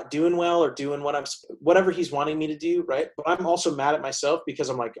me for not doing well or doing whatever he's wanting me to do, right? But I'm also mad at myself because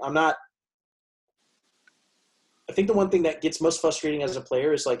I'm like, I'm not. I think the one thing that gets most frustrating as a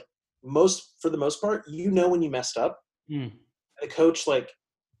player is like for the most part, when you messed up. The coach like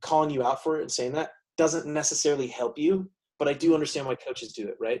calling you out for it and saying that doesn't necessarily help you, but I do understand why coaches do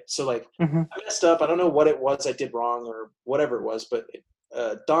it, right? So like I messed up. I don't know what it was I did wrong or whatever it was, but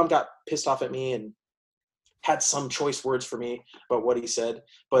Dom got pissed off at me and had some choice words for me about what he said,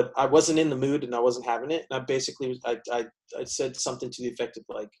 but I wasn't in the mood and I wasn't having it. And I basically I said something to the effect of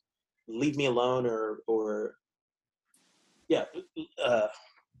like, leave me alone or yeah.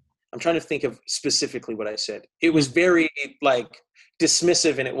 I'm trying to think of specifically what I said. It was very like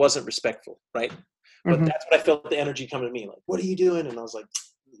dismissive and it wasn't respectful, right? But that's what I felt the energy coming to me. Like, what are you doing? And I was like,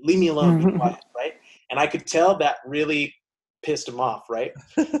 leave me alone, be quiet, right? And I could tell that really pissed him off, right?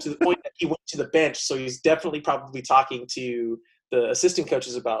 To the point that he went to the bench. So he's definitely probably talking to the assistant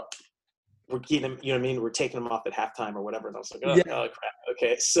coaches about we're getting him, you know what I mean? We're taking him off at halftime or whatever. And I was like, oh crap.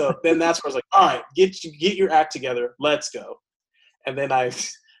 Okay. So then that's where I was like, all right, get your act together. Let's go. And then I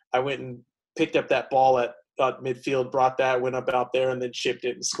went and picked up that ball at midfield, brought that, went up out there, and then chipped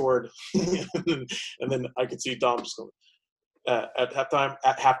it and scored. And then I could see Dom just going at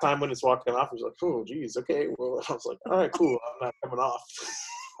halftime when it's walking off. He was like, "Oh, geez, okay." Well, I was like, "All right, cool. I'm not coming off."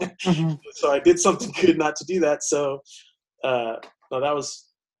 So I did something good not to do that. So no, that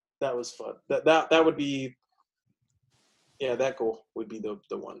was that was fun. That would be, yeah, that goal would be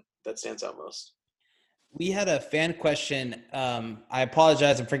the one that stands out most. We had a fan question. I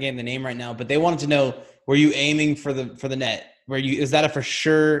apologize, I'm forgetting the name right now, but they wanted to know: were you aiming for the net? Is that a for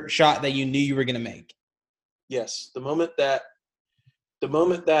sure shot that you knew you were going to make? Yes, the moment that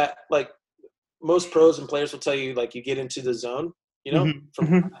like most pros and players will tell you, like you get into the zone, from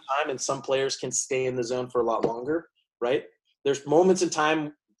time to time, and some players can stay in the zone for a lot longer, right? There's moments in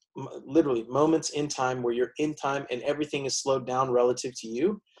time, literally moments in time where you're in time and everything is slowed down relative to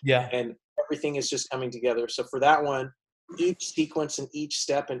you. Yeah. And everything is just coming together. So for that one, each sequence and each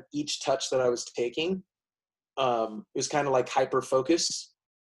step and each touch that I was taking was kind of like hyper focus,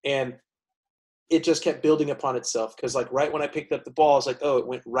 and it just kept building upon itself. Because like right when I picked up the ball, I was like, oh, it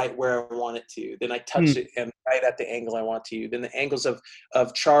went right where I want it to. Then I touched it and right at the angle I want to. Then the angles of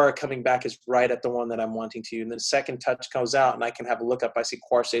Chara coming back is right at the one that I'm wanting to. And then the second touch comes out and I can have a look up. I see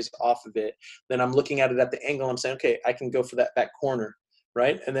Kwartey's off of it. Then I'm looking at it at the angle. I'm saying, okay, I can go for that corner,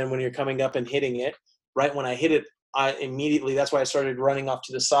 right? And then when you're coming up and hitting it, right when I hit it, I immediately, that's why I started running off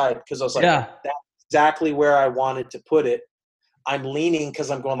to the side, because I was like, that's exactly where I wanted to put it. I'm leaning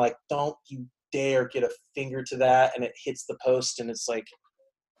because I'm going like, don't you dare get a finger to that, and it hits the post, and it's like,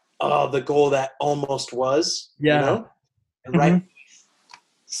 oh, the goal that almost was, and right,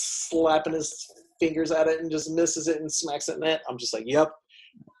 slapping his fingers at it and just misses it and smacks it in net. I'm just like, yep,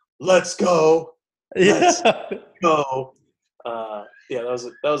 let's go, let's go. Yeah,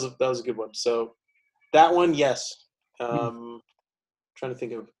 that was a good one. So that one, yes. Trying to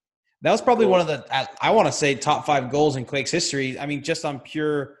think of. That was probably one of the, I want to say, top 5 goals in Quakes history. I mean, just on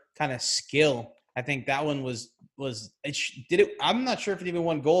pure kind of skill. I think that one I'm not sure if it even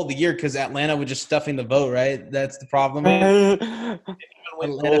won goal of the year, because Atlanta was just stuffing the vote, right? That's the problem. Atlanta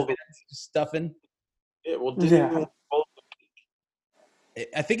just stuffing. Yeah, well, didn't even win goal of the week.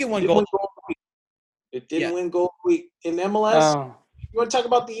 I think it won goal. It didn't win goal of the week in MLS. You want to talk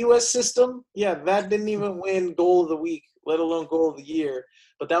about the U.S. system? Yeah, that didn't even win goal of the week, let alone goal of the year.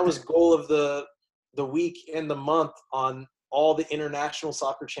 But that was goal of the week and the month on all the international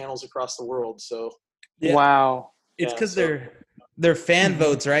soccer channels across the world. So, wow, it's because they're fan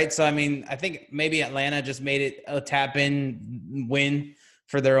votes, right? So I mean, I think maybe Atlanta just made it a tap in win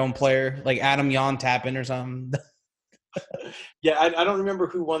for their own player, like Adam Yon tap in or something. Yeah, I don't remember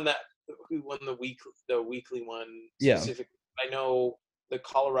who won that. Who won the weekly one specifically? Yeah. I know the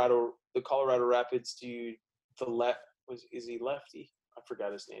Colorado Rapids dude. Is he lefty? I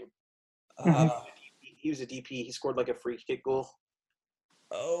forgot his name. He was a DP. He scored like a free kick goal.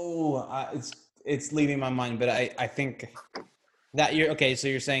 Oh, it's leaving my mind, but I think that year. Okay, so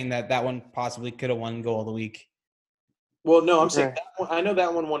you're saying that one possibly could have won goal of the week. Well, no, I'm saying that one, I know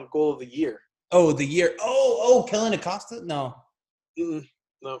that one won goal of the year. Oh, the year. Oh, Kellen Acosta? No.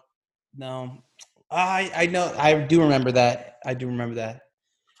 No. I know. I do remember that. His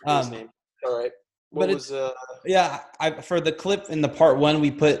name. All right. For the clip in the part 1,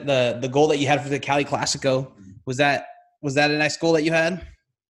 we put the goal that you had for the Cali Classico. Was that a nice goal that you had?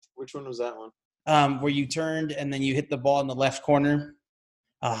 Which one was that one? Where you turned and then you hit the ball in the left corner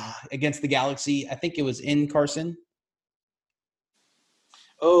against the Galaxy. I think it was in Carson.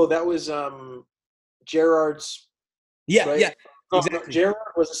 Oh, that was Gerrard's. Yeah, right? Yeah. Exactly. Gerrard,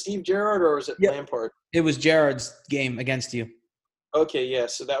 was it Steve Gerrard or was it Lampard? It was Gerrard's game against you. Okay, yeah.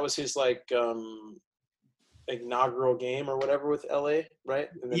 So that was his inaugural game or whatever with LA, right?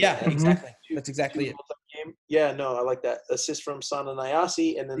 Exactly. That's exactly it. Game. Yeah, no, I like that. Assist from Sana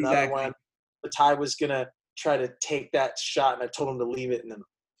Nayasi, and then the other one, Matai was gonna try to take that shot, and I told him to leave it, and then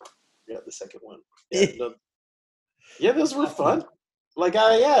the second one. Yeah, those were fun. Like,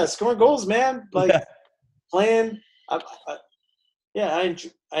 scoring goals, man. Like playing. I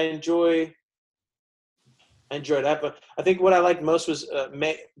enjoy that, but I think what I liked most was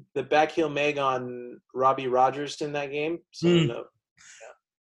the backheel Meg on Robbie Rogers in that game. So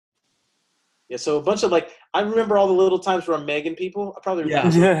so a bunch of I remember all the little times where I'm megging people. I probably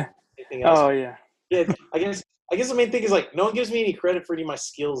remember anything else. Oh yeah. Yeah, I guess the main thing is no one gives me any credit for any of my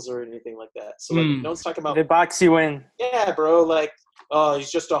skills or anything like that. So no one's talking about they box you in. Yeah, bro.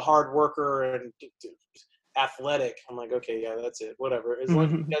 He's just a hard worker and athletic. I'm like, okay, yeah, that's it. Whatever. As long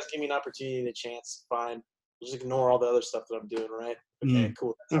as you guys give me an opportunity and a chance, fine. Just ignore all the other stuff that I'm doing, right? Okay,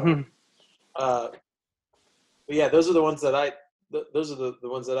 cool. But yeah, those are the ones that I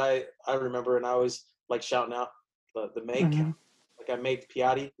remember, and I always like shouting out the make. I made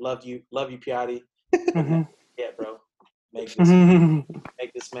Piatti. Love you, Piatti. Yeah, bro. Make this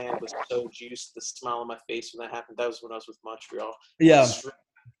man was so juiced. The smile on my face when that happened. That was when I was with Montreal. Yeah.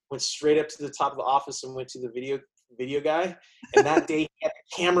 Went straight up to the top of the office and went to the video guy, and that day he had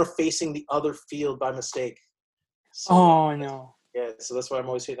the camera facing the other field by mistake. So, Oh no. Yeah, so that's why I'm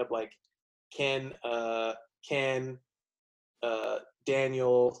always hitting up like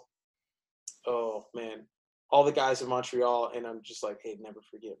Daniel. Oh man, all the guys in Montreal, and I'm just like, hey, never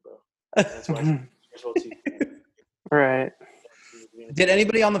forget, bro. That's why I as well too. Right. Did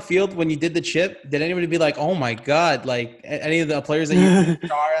anybody on the field when you did the chip? Did anybody be like, "Oh my god!" Like any of the players that you,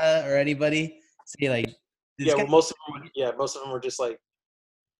 Chara or anybody, say like, yeah, well, most of them were just like,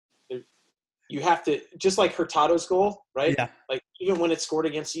 you have to, just like Hurtado's goal, right? Yeah. Like even when it's scored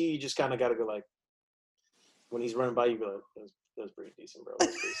against you, you just kind of got to go like, when he's running by you, go like, that was pretty decent, bro. That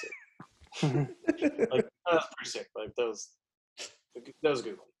was pretty sick. Like that was pretty sick. Like that was a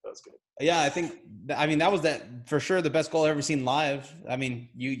good one. That was good. Yeah, I mean that was for sure the best goal I've ever seen live. I mean,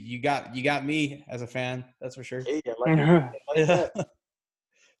 you got me as a fan, that's for sure. Hey, I like that.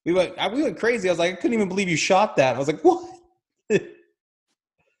 We went crazy. I was like, I couldn't even believe you shot that. I was like, what?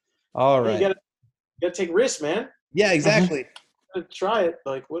 All right. Hey, you gotta take risks, man. Yeah, exactly. Try it.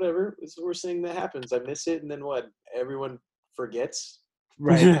 Like whatever. It's the worst thing that happens. I miss it, and then what? Everyone forgets.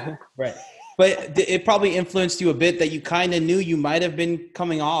 Right. Right. But it probably influenced you a bit that you kind of knew you might have been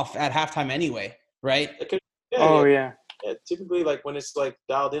coming off at halftime anyway, right? Yeah. Typically, like when it's like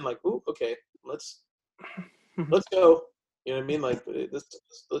dialed in, like, ooh, okay, let's go. You know what I mean? Like,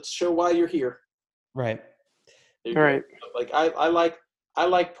 let's show why you're here. Right. Right. Like I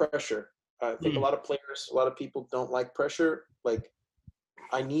like pressure. I think a lot of people don't like pressure. Like,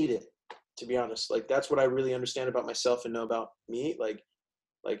 I need it, to be honest. Like that's what I really understand about myself and know about me. Like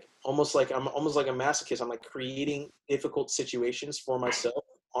I'm almost like a masochist. I'm like creating difficult situations for myself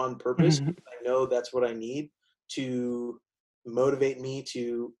on purpose. I know that's what I need to motivate me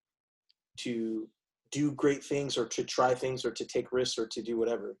to do great things or to try things or to take risks or to do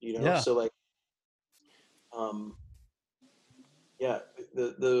whatever, you know? Yeah. So like,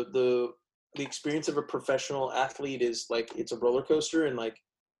 the experience of a professional athlete is like, it's a roller coaster, and like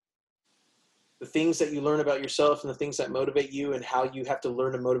the things that you learn about yourself and the things that motivate you and how you have to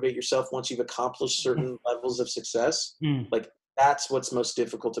learn to motivate yourself once you've accomplished certain levels of success. Like that's what's most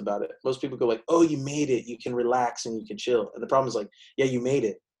difficult about it. Most people go like, oh, you made it. You can relax and you can chill. And the problem is like, yeah, you made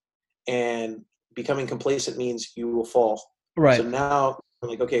it. And becoming complacent means you will fall. Right. So now I'm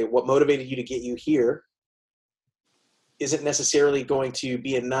like, okay, what motivated you to get you here isn't necessarily going to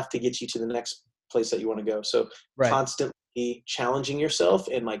be enough to get you to the next place that you want to go. So constantly challenging yourself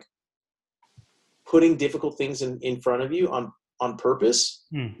and like putting difficult things in front of you on purpose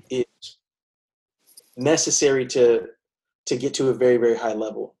is necessary to get to a very, very high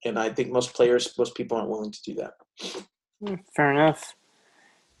level. And I think most people aren't willing to do that. Fair enough.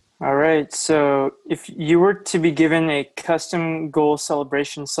 All right. So if you were to be given a custom goal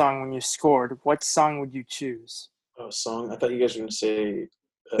celebration song when you scored, what song would you choose? Oh, song? I thought you guys were going to say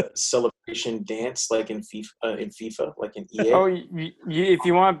celebration dance, like in FIFA, like in EA. Oh, if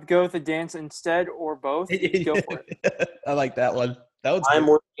you want to go with a dance instead or both, go for it. I like that one. That was.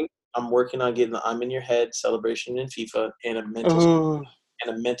 I'm working on getting the "I'm in Your Head" celebration in FIFA and a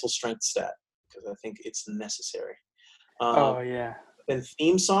mental strength stat, because I think it's necessary. And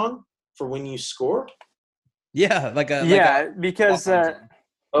theme song for when you score. Yeah, because.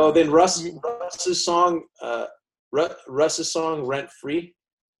 Then Russ's song. Russ's song "Rent Free."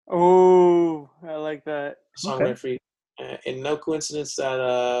 Oh, I like that song. Rent Free. And no coincidence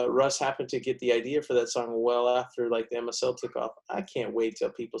that Russ happened to get the idea for that song well after like the MSL took off. I can't wait till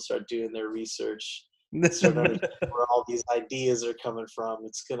people start doing their research, start understanding where all these ideas are coming from.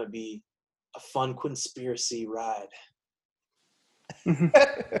 It's gonna be a fun conspiracy ride.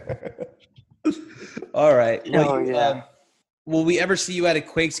 All right. Well, will we ever see you at a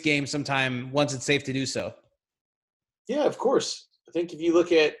Quakes game sometime once it's safe to do so? Yeah, of course. I think if you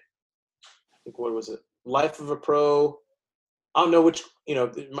look at, what was it? Life of a Pro. I don't know which,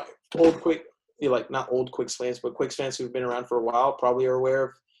 my old Quake, not old Quakes fans, but Quakes fans who've been around for a while probably are aware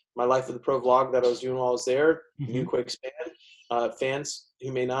of my Life of the Pro vlog that I was doing while I was there. New Quakes fans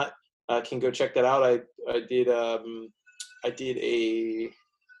who may not can go check that out. I did a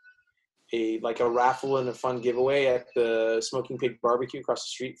raffle and a fun giveaway at the Smoking Pig Barbecue across the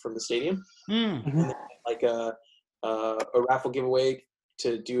street from the stadium. And then, like a raffle giveaway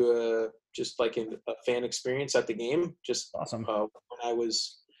to do a fan experience at the game. Just awesome. When I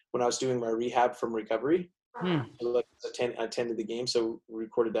was doing my rehab from recovery, I attended the game, so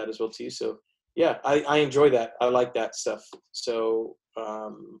recorded that as well too. So yeah, I enjoy that. I like that stuff. So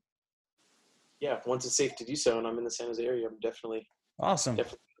once it's safe to do so, and I'm in the San Jose area, I'm definitely awesome.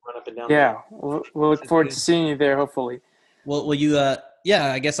 Definitely run up and down. Yeah, we'll look forward to seeing you there. Hopefully. Will you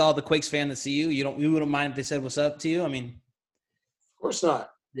yeah, I guess all the Quakes fans that see you, you wouldn't mind if they said what's up to you. I mean, Of course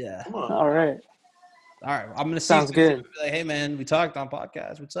not. yeah. Come on. All right. All right, I'm gonna see. Sounds good. Be like, hey man, we talked on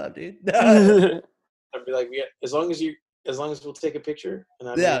podcast. What's up, dude? I'd be like, as long as we'll take a picture and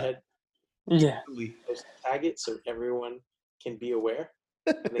I'm in your head, Yeah. tag it so everyone can be aware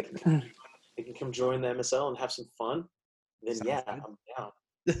and they can come join the MSL and have some fun. Then Sounds I'm down.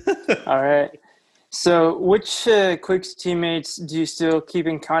 All right. So, which Quakes teammates do you still keep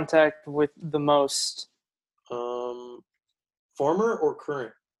in contact with the most? Former or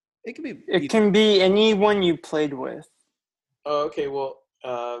current? It could be. It can be anyone you played with. Oh, okay. Well,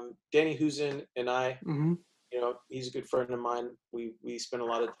 Danny Husen and I, Mm-hmm. he's a good friend of mine. We spend a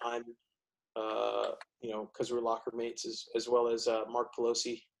lot of time, because we're locker mates, as well as Mark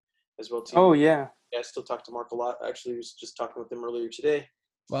Pelosi, as well too. Oh yeah. Yeah, I still talk to Mark a lot. Actually, I was just talking with him earlier today.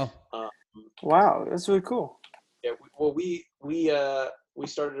 Well, wow, that's really cool. Yeah. We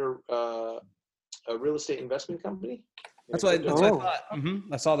started a real estate investment company. that's what I thought.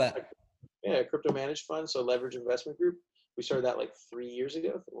 I saw that. Yeah, a crypto managed fund, so Leverage Investment Group. We started that like 3 years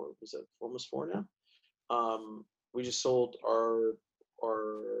ago, or was it almost 4 now? We just sold our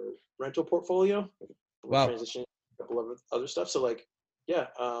rental portfolio. We're Wow. transitioning a couple of other stuff. So like, yeah,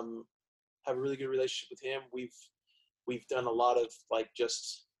 have a really good relationship with him. We've done a lot of like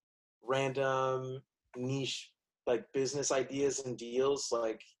just random niche like business ideas and deals,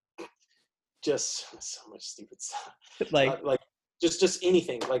 like just so much stupid stuff. Like just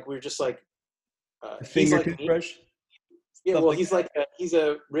anything. Like we're just like Finger like toothbrush. Yeah, well, he's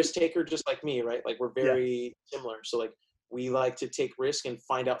a risk taker just like me, right? Like we're very similar. So like we like to take risk and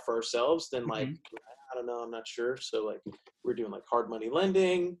find out for ourselves. Then like I don't know, I'm not sure. So like we're doing like hard money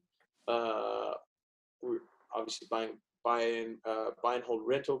lending. We're obviously buying buy and hold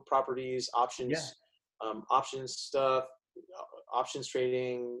rental properties, options, options stuff, options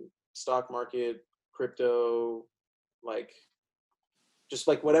trading, stock market, crypto, like just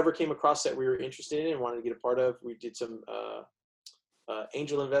like whatever came across that we were interested in and wanted to get a part of. We did some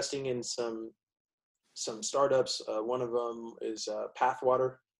angel investing in some startups. One of them is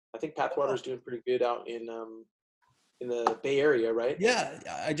Pathwater. I think Pathwater is doing pretty good out in the Bay Area, right? Yeah,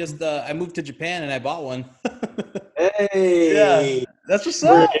 I just I moved to Japan and I bought one. Hey, yeah, that's what's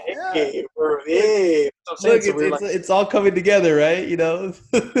up. Hey, Look, it's all coming together, right? It's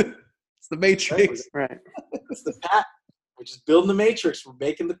the Matrix. Right. It's the Pat. We're just building the Matrix. We're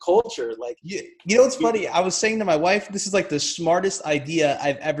making the culture. Like, you know what's funny? I was saying to my wife, this is like the smartest idea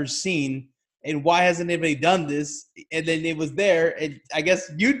I've ever seen. And why hasn't anybody done this? And then it was there, and I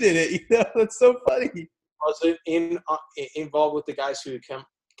guess you did it. It's so funny. I was involved with the guys who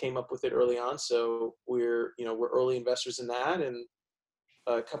came up with it early on. So we're early investors in that, and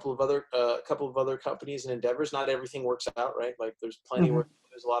a couple of other companies and endeavors. Not everything works out, right? Like there's plenty where you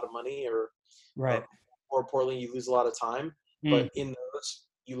lose a lot of money, or right. More importantly, you lose a lot of time. But in those,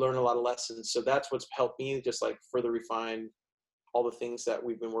 you learn a lot of lessons. So that's what's helped me just like further refine all the things that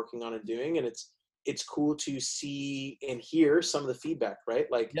we've been working on and doing. And it's cool to see and hear some of the feedback, right?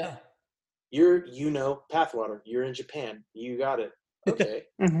 Like, you're Pathwater, you're in Japan, you got it. Okay.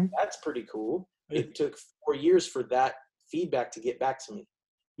 That's pretty cool. It took 4 years for that feedback to get back to me.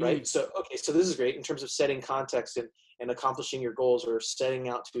 Right. So this is great in terms of setting context and accomplishing your goals, or setting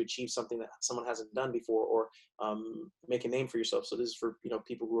out to achieve something that someone hasn't done before, or make a name for yourself. So this is for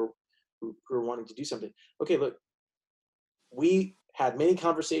people who are wanting to do something. Okay, look, we had many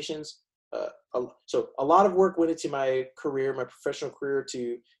conversations. So a lot of work went into my career, my professional career,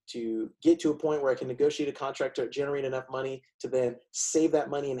 to get to a point where I can negotiate a contract to generate enough money to then save that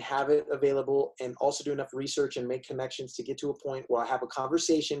money and have it available, and also do enough research and make connections to get to a point where I have a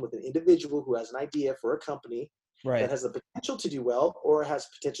conversation with an individual who has an idea for a company that has the potential to do well, or has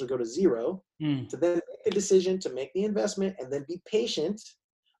potential to go to zero, to then make the decision to make the investment, and then be patient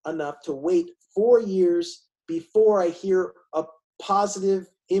enough to wait 4 years before I hear a positive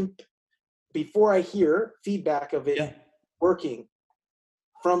before I hear feedback of it working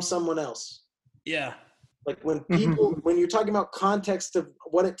from someone else. Yeah. Like when you're talking about context of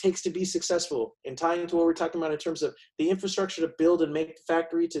what it takes to be successful, and tying to what we're talking about in terms of the infrastructure to build and make the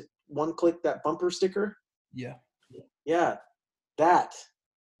factory to one-click that bumper sticker. Yeah. Yeah. That.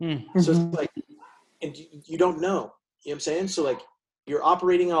 So it's like, and you don't know. You know what I'm saying? So like you're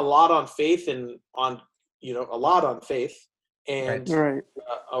operating a lot on faith and and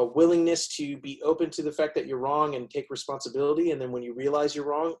a willingness to be open to the fact that you're wrong and take responsibility. And then when you realize you're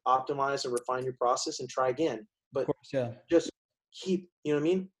wrong, optimize and refine your process and try again. But just keep,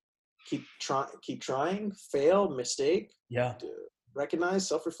 keep trying, fail, mistake, recognize,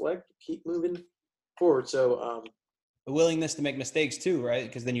 self-reflect, keep moving forward. So a willingness to make mistakes too, right?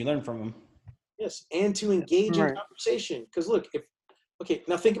 Because then you learn from them. Yes, and to engage in conversation. Because look,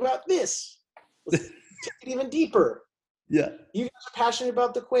 now think about this. Let's take it even deeper. Yeah. You guys are passionate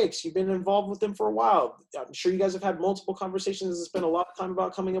about the Quakes. You've been involved with them for a while. I'm sure you guys have had multiple conversations and spent a lot of time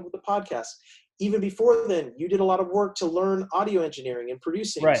about coming up with the podcast. Even before then, you did a lot of work to learn audio engineering and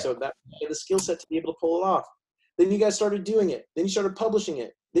producing. Right. So that you had the skill set to be able to pull it off. Then you guys started doing it. Then you started publishing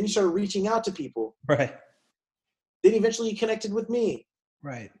it. Then you started reaching out to people. Right. Then eventually you connected with me.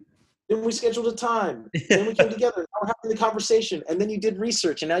 Right. Then we scheduled a time. Then we came together. Now we're having the conversation. And then you did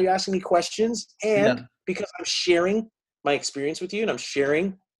research. And now you're asking me questions. And because I'm sharing my experience with you, and I'm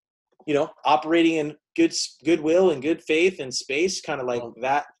sharing, operating in goodwill and good faith and space, kind of like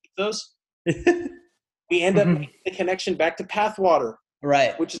that ethos, we end up making the connection back to Pathwater,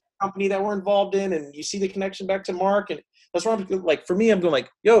 right? Which is a company that we're involved in, and you see the connection back to Mark, and that's where I'm like, for me, I'm going like,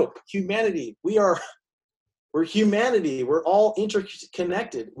 yo, humanity, we're humanity. We're all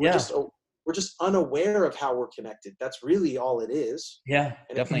interconnected. We're just unaware of how we're connected. That's really all it is. Yeah,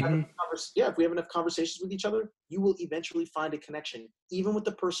 and definitely. If we have enough conversations with each other, you will eventually find a connection, even with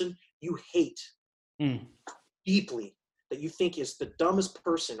the person you hate deeply, that you think is the dumbest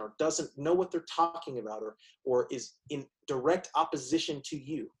person or doesn't know what they're talking about or is in direct opposition to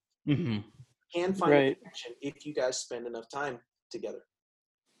you. Mm-hmm. You can find a connection if you guys spend enough time together.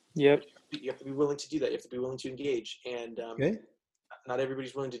 Yep. You have to be willing to do that. You have to be willing to engage. And not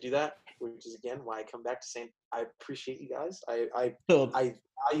everybody's willing to do that, which is, again, why I come back to saying I appreciate you guys. I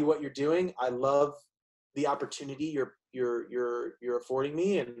value what you're doing. I love the opportunity you're affording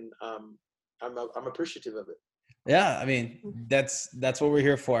me, and I'm appreciative of it. Yeah, I mean, that's what we're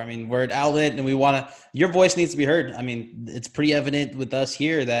here for. I mean, we're an outlet, and your voice needs to be heard. I mean, it's pretty evident with us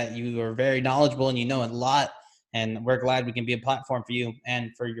here that you are very knowledgeable and you know a lot, and we're glad we can be a platform for you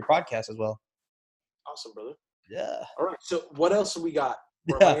and for your podcast as well. Awesome, brother. Yeah. All right. So what else have we got?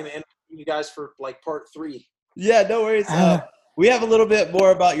 Or am I going to interview you guys for like part 3? Yeah, no worries. We have a little bit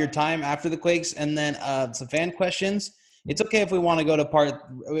more about your time after the Quakes, and then some fan questions. It's okay if we want to go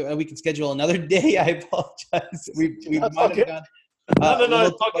to we can schedule another day. I apologize. We might have gone. No,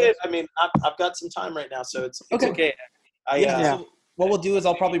 it's all good. I mean, I've got some time right now, so it's okay. So what we'll do is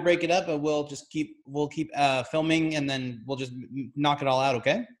I'll probably break it up, and we'll keep filming, and then we'll just knock it all out.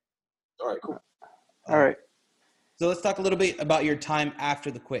 Okay. All right. Cool. All right. So let's talk a little bit about your time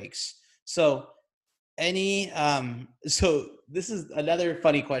after the Quakes. So so this is another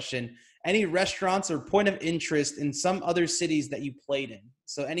funny question. Any restaurants or point of interest in some other cities that you played in?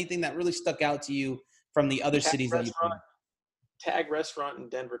 So anything that really stuck out to you from the other cities that you played in? Tag Restaurant in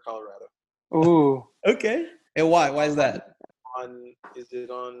Denver, Colorado. Ooh. Okay. And why? Why is that? Is it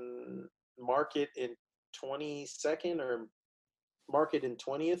on Market in 22nd or Market in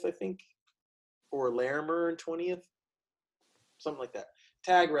 20th, I think? Or Larimer in 20th? Something like that.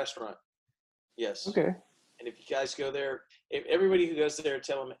 Tag Restaurant. Yes. Okay. And if you guys go there, if everybody who goes there,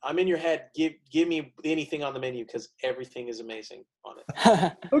 tell them, I'm in your head. Give me anything on the menu because everything is amazing on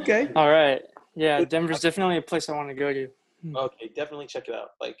it. Okay. All right. Yeah, Denver's definitely a place I want to go to. Okay, definitely check it out.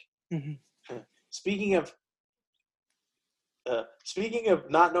 Like, speaking of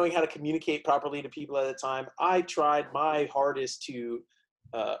not knowing how to communicate properly to people at the time, I tried my hardest to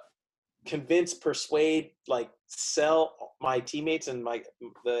convince, persuade, like sell my teammates and my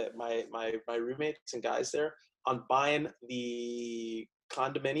roommates and guys there on buying the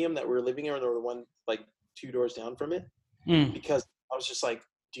condominium that we're living in, or the one like 2 doors down from it, because I was just like,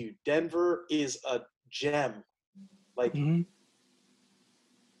 dude, Denver is a gem. Like,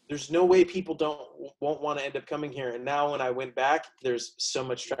 there's no way people won't want to end up coming here. And now when I went back, there's so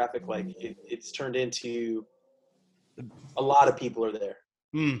much traffic. Like it's turned into a lot of people are there,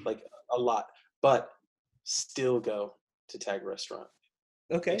 like a lot, but still go to Tag Restaurant.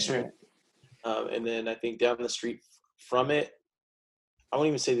 Okay. And then I think down the street from it, I won't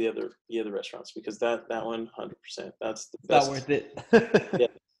even say the other restaurants because that one 100%. That's the best. Not worth it. Yeah.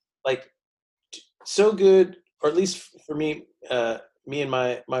 Like so good, or at least for me, me and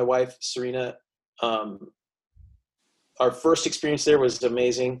my wife Serena, our first experience there was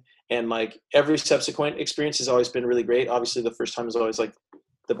amazing, and like every subsequent experience has always been really great. Obviously, the first time is always like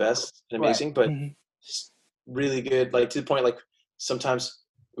the best and amazing, but just really good. Like to the point, like sometimes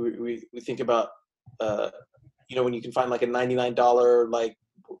we think about, when you can find like a $99 like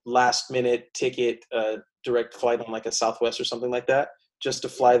last minute ticket, direct flight on like a Southwest or something like that, just to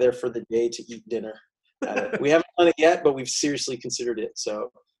fly there for the day to eat dinner. We haven't done it yet, but we've seriously considered it.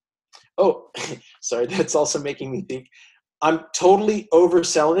 So, sorry, that's also making me think I'm totally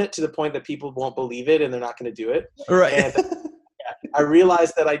overselling it to the point that people won't believe it and they're not going to do it. Right. And I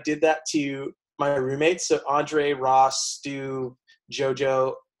realized that I did that to my roommates, so Andre, Ross, Stu,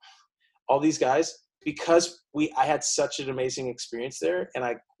 JoJo, all these guys, because I had such an amazing experience there, and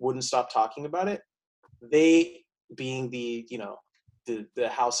I wouldn't stop talking about it. They, being the the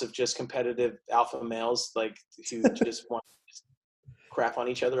house of just competitive alpha males, like who just want to crap on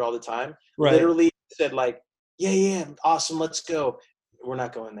each other all the time, literally said like, yeah, awesome, let's go. We're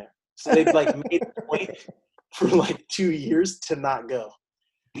not going there. So they've like made a point for like 2 years to not go.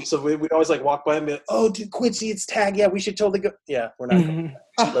 So we'd always like walk by and be like, oh, dude, Quincy, it's tag. Yeah, we should totally go. Yeah, we're not going.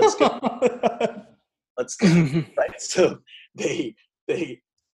 Let's go. Let's go. Right. So they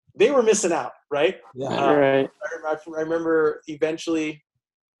were missing out. Right. Yeah. Right. I remember eventually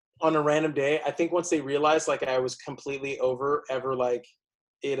on a random day, I think once they realized like I was completely over ever like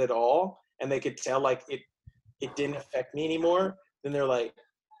it at all, and they could tell like it didn't affect me anymore, then they're like,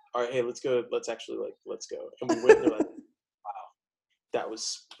 all right, hey, let's go. Let's actually like, let's go. And we went, and they're like, wow, that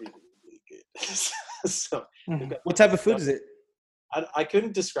was really, really good. So what type of food is it? I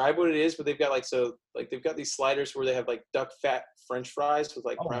couldn't describe what it is, but they've got they've got these sliders where they have like duck fat French fries with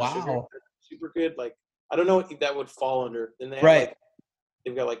like brown sugar. Super good. Like, I don't know what that would fall under. Then they have like,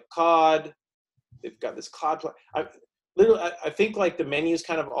 they've got like cod. They've got this cod. I think like the menu is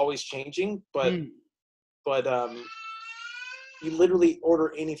kind of always changing, but you literally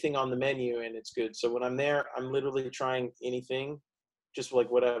order anything on the menu and it's good. So when I'm there, I'm literally trying anything, just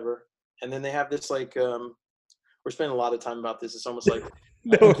like whatever. And then they have this like, we're spending a lot of time about this. It's almost like,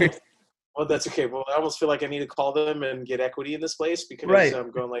 no worries. Well, that's okay. Well, I almost feel like I need to call them and get equity in this place because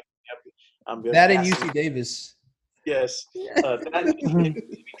I'm going like, I'm good. That and UC Davis. Yes. That cut me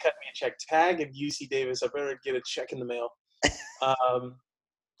a check. Tag and UC Davis. I better get a check in the mail.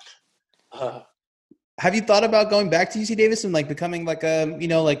 Have you thought about going back to UC Davis and like becoming like a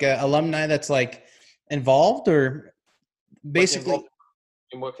alumni that's like involved, or basically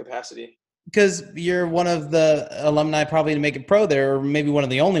in what capacity? Because you're one of the alumni probably to make it pro there, or maybe one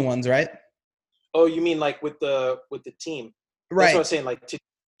of the only ones, right? Oh, you mean like with the team? Right. That's what I'm saying. Like to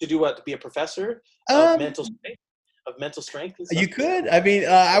do what? To be a professor of mental strength. And stuff? You could. I mean,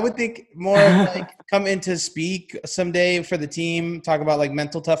 I would think more like come in to speak someday for the team, talk about like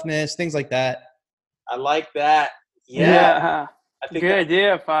mental toughness, things like that. I like that. Yeah. I think good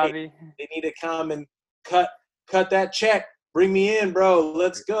idea, Fabi. They need to come and cut that check. Bring me in, bro.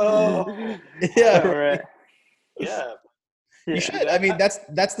 Let's go. Yeah. Right. Yeah. You should. I mean,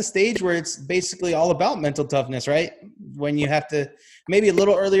 that's the stage where it's basically all about mental toughness, right? When you have to, maybe a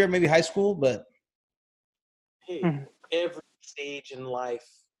little earlier, maybe high school, but. Hey, every stage in life.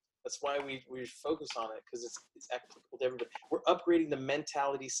 That's why we focus on it, because it's applicable to everybody. We're upgrading the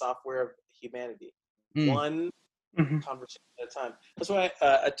mentality software of humanity. One conversation at a time. That's why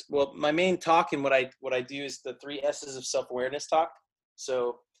well, my main talk and what I do is the 3 S's of self-awareness talk.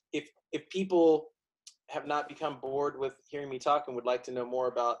 So if people have not become bored with hearing me talk and would like to know more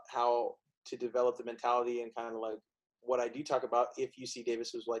about how to develop the mentality and kind of like what I do talk about, if UC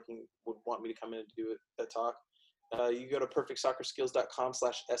Davis would want me to come in and do a talk, you go to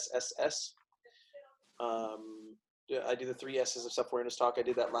perfectsoccerskills.com/SSS. I do the 3 S's of self-awareness talk. I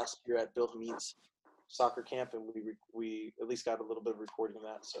did that last year at Bill Hamid's soccer camp, and we at least got a little bit of recording of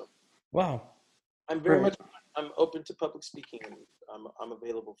that. So, wow, I'm I'm open to public speaking, and I'm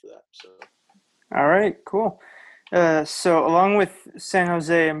available for that. So, all right, cool. So along with San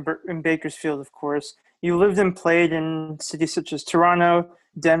Jose and Bakersfield, of course, you lived and played in cities such as Toronto,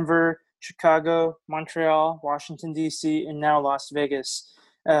 Denver, Chicago, Montreal, Washington, D.C., and now Las Vegas.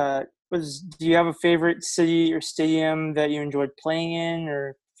 Do you have a favorite city or stadium that you enjoyed playing in,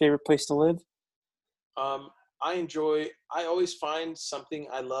 or favorite place to live? I always find something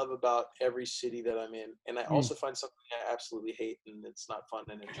I love about every city that I'm in. And I also find something I absolutely hate, and it's not fun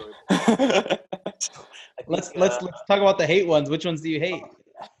and enjoyable. Let's talk about the hate ones. Which ones do you hate?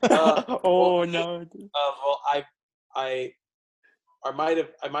 No. Well, I might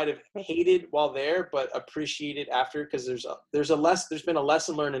have hated while there, but appreciated after, because there's been a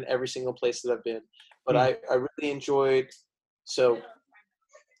lesson learned in every single place that I've been. But I really enjoyed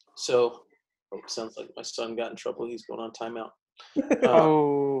Oh, sounds like my son got in trouble. He's going on timeout.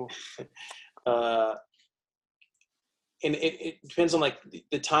 And it depends on like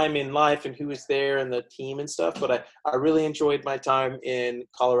the time in life and who was there and the team and stuff. But I really enjoyed my time in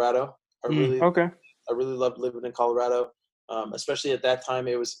Colorado. I really loved living in Colorado, especially at that time.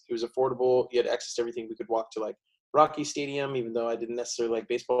 It was affordable. You had access to everything. We could walk to like Rocky Stadium, even though I didn't necessarily like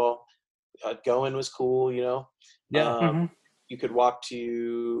baseball. Going was cool, you know. Yeah. You could walk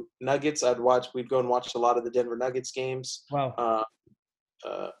to Nuggets. We'd go and watch a lot of the Denver Nuggets games. Wow.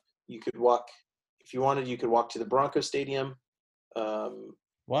 You could walk, if you wanted, you could walk to the Broncos Stadium.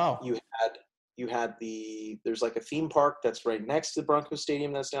 Wow. You You had there's like a theme park that's right next to the Broncos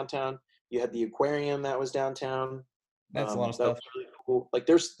Stadium that's downtown. You had the aquarium that was downtown. That's a lot of That stuff. was really cool. Like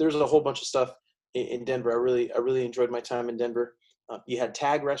there's a whole bunch of stuff in Denver. I really enjoyed my time in Denver. You had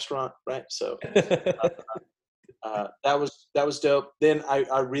Tag Restaurant, right? So that was dope. Then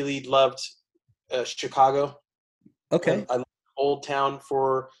I really loved Chicago. Okay. I lived in Old Town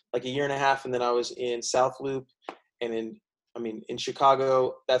for like a year and a half, and then I was in South Loop, and in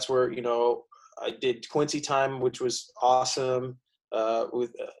Chicago. That's where I did Quincy time, which was awesome.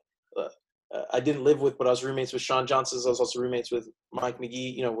 I didn't live with, but I was roommates with Sean Johnson. I was also roommates with Mike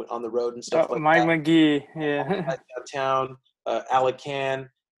McGee, on the road and stuff like Mike that. McGee, yeah. Downtown, Alec Can.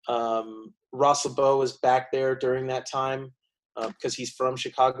 Ross LeBeau was back there during that time because he's from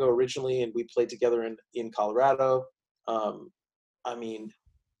Chicago originally, and we played together in Colorado.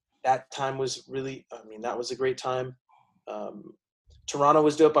 That time was really, that was a great time. Toronto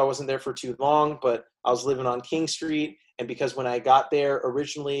was dope. I wasn't there for too long, but I was living on King Street. And because when I got there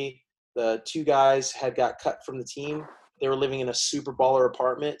originally, the two guys had got cut from the team. They were living in a super baller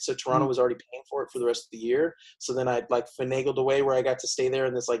apartment. So Toronto was already paying for it for the rest of the year. So then I finagled away where I got to stay there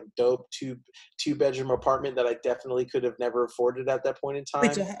in this dope two bedroom apartment that I definitely could have never afforded at that point in time.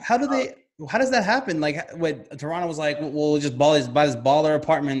 Wait, so how does that happen? Like when Toronto was like, we'll just buy this baller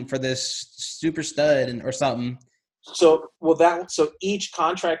apartment for this super stud or something. So each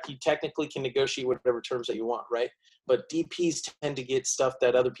contract you technically can negotiate whatever terms that you want, right? But DPs tend to get stuff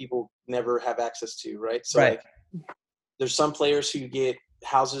that other people never have access to, right? So right. There's some players who get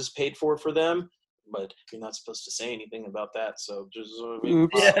houses paid for them, but you're not supposed to say anything about that. So just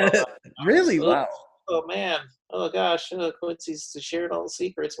really? Wow. Oh man. Oh gosh. Quincy's shared all the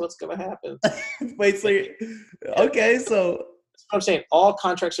secrets. What's gonna happen? Wait, so okay, so that's what I'm saying. All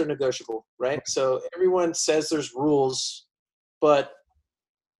contracts are negotiable, right? So everyone says there's rules, but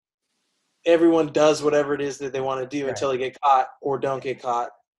everyone does whatever it is that they want to do until they get caught or don't get caught,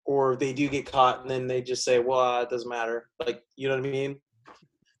 or they do get caught and then they just say, well, it doesn't matter. Like, you know what I mean?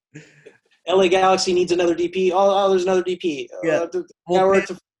 LA Galaxy needs another DP. Oh, there's another DP. Yeah. Now we're up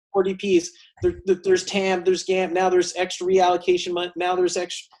to 4 DPs. There's TAM, there's GAMP. Now there's extra reallocation money. Now there's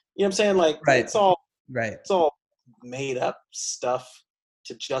extra. You know what I'm saying? Like, it's all made up stuff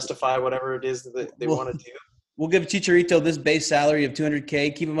to justify whatever it is that they want to do. We'll give Chicharito this base salary of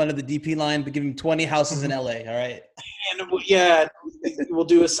 $200K, keep him under the DP line, but give him 20 houses in LA. All right. And we'll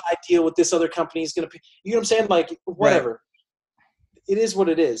do a side deal with this other company. He's going to pay. You know what I'm saying? Like, whatever. Right. It is what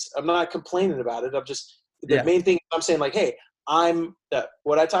it is. I'm not complaining about it. I'm just the main thing I'm saying, like, hey,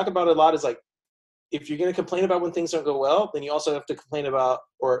 what I talk about a lot is like, if you're going to complain about when things don't go well, then you also have to complain about,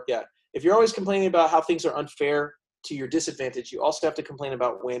 if you're always complaining about how things are unfair to your disadvantage, you also have to complain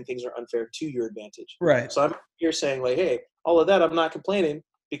about when things are unfair to your advantage. Right. So I'm here saying like, hey, all of that, I'm not complaining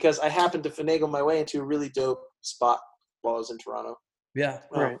because I happened to finagle my way into a really dope spot while I was in Toronto. Yeah.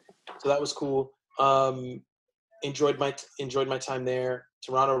 Right. So that was cool. Enjoyed my time there.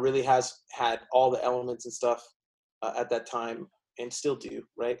 Toronto really has had all the elements and stuff at that time and still do,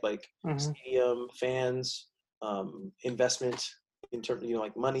 right? Like stadium, fans, investment, in terms of,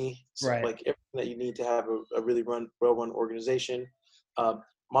 like money, like everything that you need to have a really well-run organization.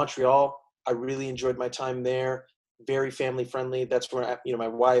 Montreal, I really enjoyed my time there. Very family friendly. That's where my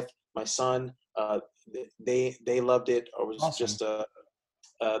wife, my son, they loved it. It was awesome. Just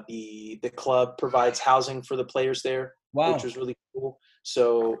the club provides housing for the players there, which was really cool.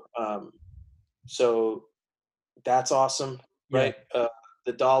 So that's awesome, right?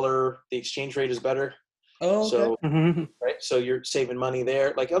 The exchange rate is better. Oh, okay. So, right. So you're saving money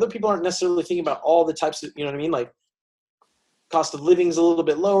there. Like other people aren't necessarily thinking about all the types of, you know what I mean? Like cost of living is a little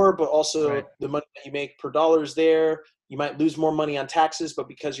bit lower, but also the money that you make per dollar is there. You might lose more money on taxes, but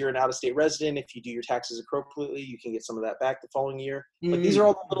because you're an out-of-state resident, if you do your taxes appropriately, you can get some of that back the following year. Like these are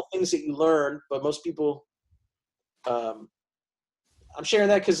all the little things that you learn, but most people, I'm sharing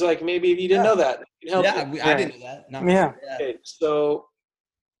that because like maybe if you didn't know that, it can help you. I didn't know that. No. Yeah. Okay. So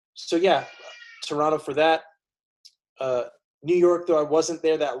Toronto for that. New York, though I wasn't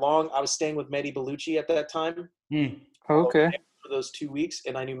there that long, I was staying with Mehdi Bellucci at that time. Okay. For those 2 weeks,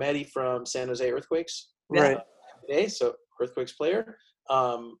 and I knew Mehdi from San Jose Earthquakes. Right. So Earthquakes player.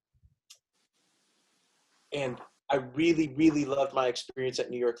 And I really, really loved my experience at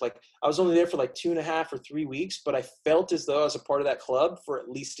New York. Like I was only there for like 2.5 or 3 weeks, but I felt as though I was a part of that club for at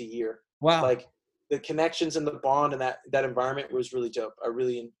least a year. Wow. Like the connections and the bond and that environment was really dope. I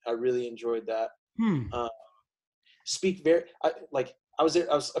really enjoyed that. I was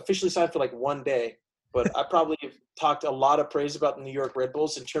there. I was officially signed for like 1 day, but I probably have talked a lot of praise about the New York Red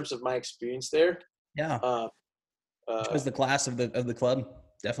Bulls in terms of my experience there. Yeah. It was the class of the club,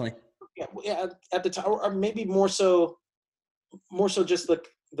 definitely. Yeah, at the time, or maybe more so just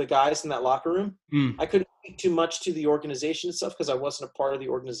the guys in that locker room. Mm. I couldn't speak too much to the organization and stuff because I wasn't a part of the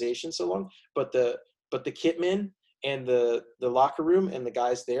organization so long. But the kitmen and the locker room and the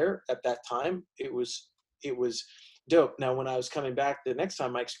guys there at that time, it was dope. Now, when I was coming back the next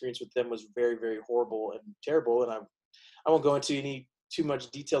time, my experience with them was very, very horrible and terrible. And I won't go into too much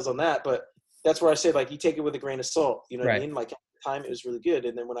details on that, but that's where I say, like, you take it with a grain of salt. You know what I mean? Like, at the time, it was really good,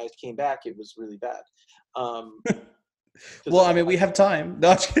 and then when I came back, it was really bad. Well, I mean, we have time.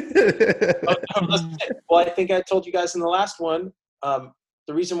 Well, I think I told you guys in the last one,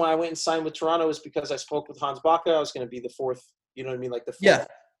 the reason why I went and signed with Toronto is because I spoke with Hans Baca. I was going to be the fourth, you know what I mean? Like the fourth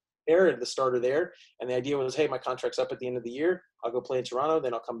there and the starter there. And the idea was, hey, my contract's up at the end of the year. I'll go play in Toronto.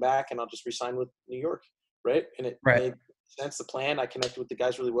 Then I'll come back and I'll just resign with New York. Right. And it made sense. The plan, I connected with the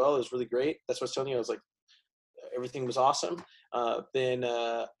guys really well. It was really great. That's what I was telling you. I was like, everything was awesome. Then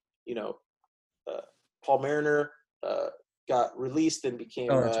Paul Mariner, got released and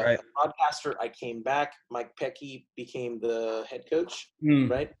became a broadcaster. I came back. Mike Pecky became the head coach,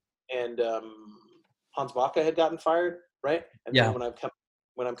 right? And Hans Baca had gotten fired, right? And then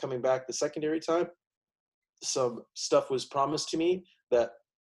when I'm coming back the secondary time, some stuff was promised to me that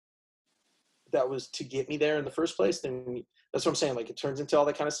was to get me there in the first place. Then that's what I'm saying. Like, it turns into all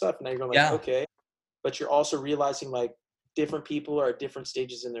that kind of stuff. And now you're going like, okay, but you're also realizing like different people are at different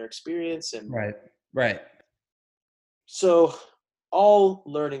stages in their experience. And right. So all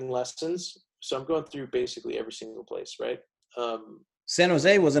learning lessons. So I'm going through basically every single place, right? San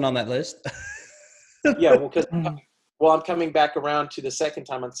Jose wasn't on that list. Yeah, well, I'm coming back around to the second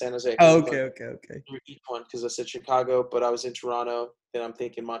time on San Jose. Oh, okay. Through each one, because I said Chicago, but I was in Toronto. Then I'm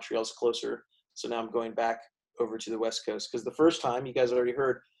thinking Montreal's closer. So now I'm going back over to the West Coast. Because the first time, you guys already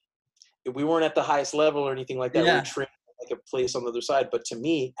heard, we weren't at the highest level or anything like that. We were training like a place on the other side. But to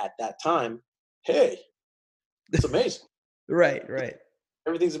me, at that time, hey, it's amazing. Right.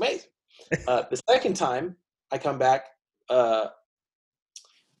 Everything's amazing. The second time I come back,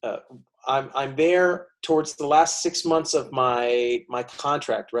 I'm there towards the last 6 months of my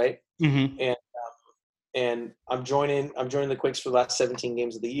contract, right? Mm-hmm. And I'm joining the Quakes for the last 17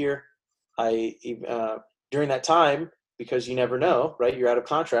 games of the year. During that time, because you never know, right? You're out of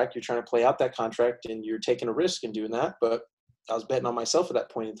contract. You're trying to play out that contract, and you're taking a risk in doing that. But I was betting on myself at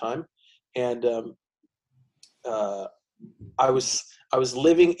that point in time, and I was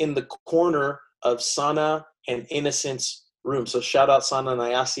living in the corner of Sana and Innocent's room. So shout out Sana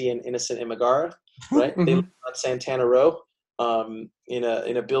Nayasi and Innocent Imagara, right? They lived on Santana Row, in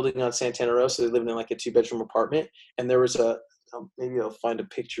a building on Santana Row. So they lived in like a 2-bedroom apartment. And there was maybe I'll find a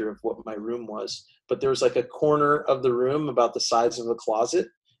picture of what my room was, but there was like a corner of the room about the size of a closet.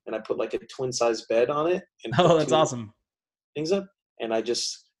 And I put like a twin size bed on it. And that's awesome. Things up. And I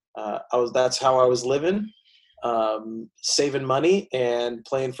just, that's how I was living. Saving money and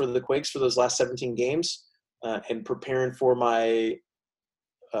playing for the Quakes for those last 17 games, and preparing for my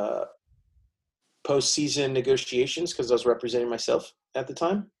postseason negotiations, because I was representing myself at the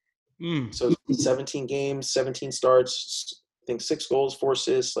time. So 17 games, 17 starts, I think 6 goals, 4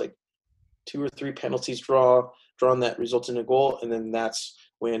 assists, like 2 or 3 penalties drawn that resulted in a goal. And then that's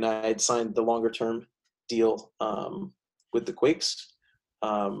when I had signed the longer term deal with the Quakes.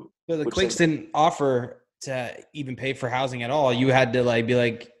 So the Quakes didn't offer to even pay for housing at all. You had to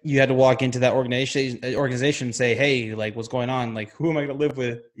you had to walk into that organization and say, hey, like, what's going on? Like, who am I going to live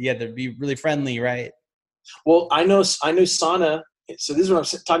with? You had to be really friendly, right? Well, I know Sana. So this is what I'm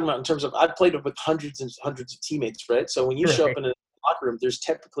talking about in terms of, I've played with hundreds and hundreds of teammates, right? So when you show up in a locker room, there's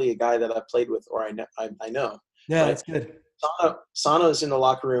typically a guy that I've played with, or I know. Yeah, right? That's good. Sana is in the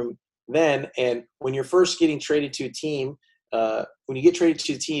locker room then, and when you're first getting traded to a team, when you get traded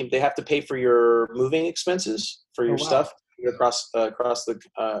to a team, they have to pay for your moving expenses for your stuff across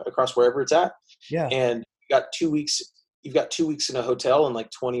wherever it's at. Yeah. And you've got 2 weeks in a hotel, and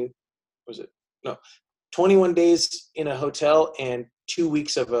like 21 days in a hotel, and 2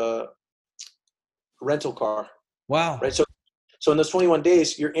 weeks of a rental car. Wow. Right. So in those 21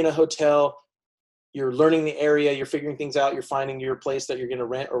 days, you're in a hotel, you're learning the area, you're figuring things out, you're finding your place that you're going to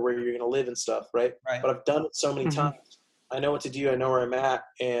rent or where you're going to live and stuff. Right. But I've done it so many times. I know what to do. I know where I'm at.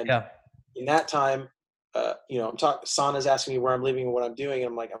 And in that time, Sana's asking me where I'm living and what I'm doing.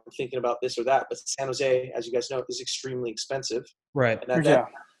 And I'm like, I'm thinking about this or that. But San Jose, as you guys know, is extremely expensive. Right. And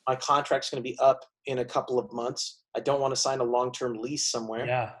my contract's going to be up in a couple of months. I don't want to sign a long-term lease somewhere.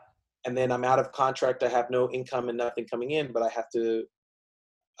 Yeah. And then I'm out of contract. I have no income and nothing coming in, but I have to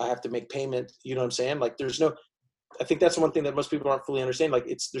make payment. You know what I'm saying? Like, I think that's one thing that most people aren't fully understand. Like,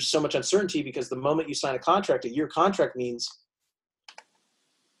 there's so much uncertainty, because the moment you sign a year contract means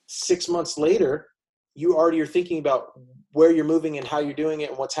 6 months later, you already are thinking about where you're moving and how you're doing it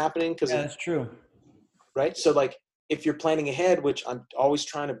and what's happening. Yeah, that's true. Right. So like if you're planning ahead, which I'm always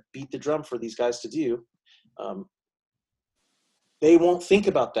trying to beat the drum for these guys to do, they won't think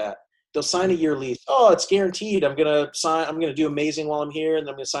about that. They'll sign a year lease. Oh, it's guaranteed. I'm going to do amazing while I'm here. And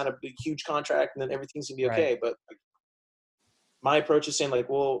I'm going to sign a big, huge contract and then everything's going to be okay. Right. But my approach is saying like,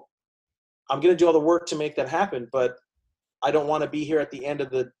 well, I'm going to do all the work to make that happen, but I don't want to be here at the end of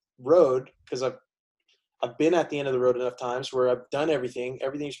the road because I've been at the end of the road enough times where I've done everything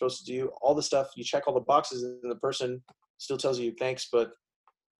you're supposed to do, all the stuff, you check all the boxes and the person still tells you thanks, but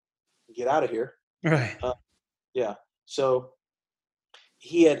get out of here. Right. Yeah. So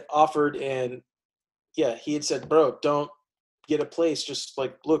he had offered and he had said, bro, don't get a place. Just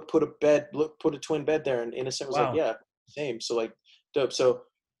like, look, put a twin bed there. And Innocent was like, yeah, same. So like dope. So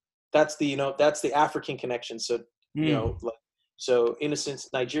that's the African connection. So, so Innocent's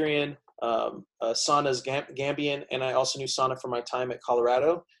Nigerian, Sana's Gambian. And I also knew Sana from my time at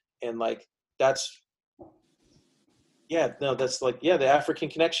Colorado. And like, that's the African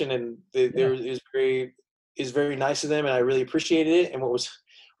connection. And there is very nice of them. And I really appreciated it. And what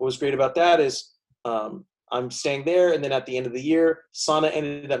was great about that is, I'm staying there. And then at the end of the year, Sana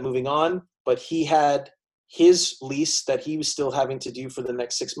ended up moving on, but he had his lease that he was still having to do for the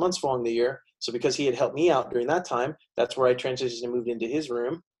next 6 months following the year. So because he had helped me out during that time, that's where I transitioned and moved into his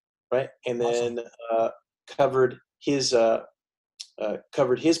room. Right. And then, covered his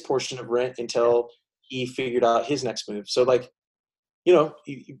portion of rent until he figured out his next move. So like, you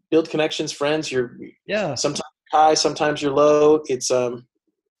build connections, friends, sometimes you're high, sometimes you're low. It's,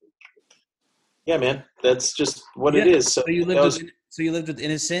 man, that's just what it is. So you lived with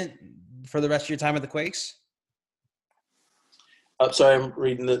Innocent for the rest of your time at the Quakes? Sorry, I'm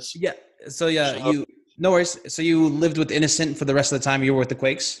reading this. Yeah. So no worries. So you lived with Innocent for the rest of the time you were with the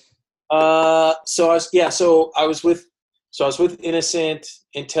Quakes? So I was with Innocent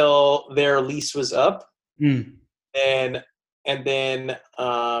until their lease was up. And then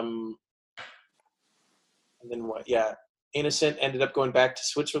what? Yeah. Innocent ended up going back to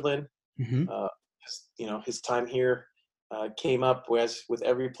Switzerland. His time here came up with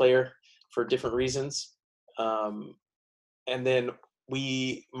every player for different reasons. And then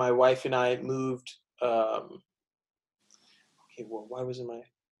my wife and I moved. Where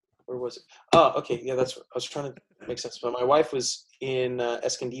was it? Oh, okay. Yeah, I was trying to make sense. But my wife was in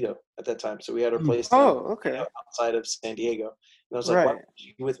Escondido at that time. So we had our place outside of San Diego. And I was like, why don't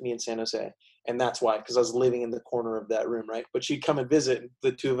you be with me in San Jose? And that's why, because I was living in the corner of that room, right? But she'd come and visit, and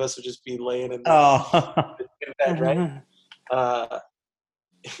the two of us would just be laying in the bed, right?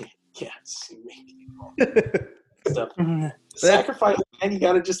 Stuff. Sacrifice, man. You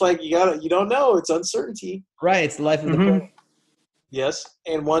don't know. It's uncertainty. Right. It's the life of the player. Yes.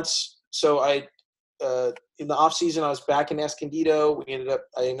 And I in the off season, I was back in Escondido. I ended up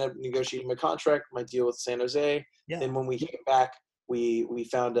negotiating my contract, my deal with San Jose. Yeah. Then when we came back, we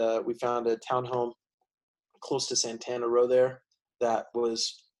found a townhome close to Santana Row there. That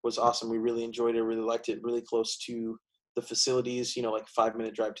was awesome. We really enjoyed it. Really liked it. Really close to the facilities. Like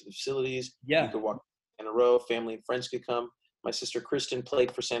 5-minute drive to the facilities. Yeah. You could walk in a row. Family and friends could come. My sister Kristen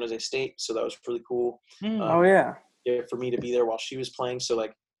played for San Jose State, so that was really cool. For me to be there while she was playing. So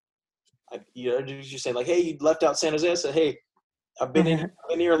like, you're saying like, hey, you left out San Jose. I said, hey, I've been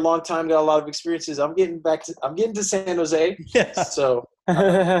here a long time, got a lot of experiences. I'm getting to San Jose. Yeah. So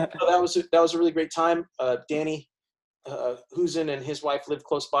that was a really great time. Danny Husen and his wife lived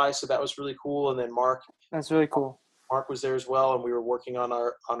close by, so that was really cool. And then Mark. That's really cool. Mark was there as well, and we were working on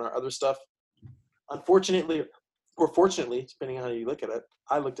our other stuff. Unfortunately, or fortunately, depending on how you look at it,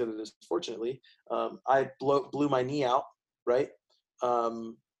 I looked at it as fortunately. I blew my knee out, right?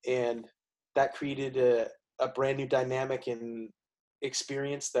 And that created a brand new dynamic and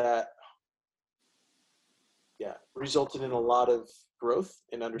experience that, resulted in a lot of growth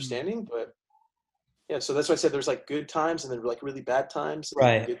and understanding. But so that's why I said there's like good times and then like really bad times.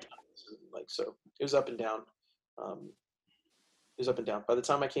 Right. Good times. And so it was up and down. By the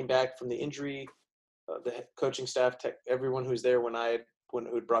time I came back from the injury, the coaching staff, everyone who was there who had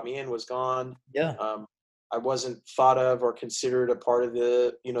brought me in was gone. Yeah. I wasn't thought of or considered a part of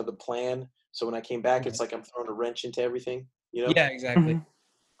the plan. So when I came back, it's like I'm throwing a wrench into everything, Yeah, exactly.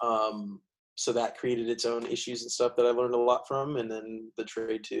 So that created its own issues and stuff that I learned a lot from, and then the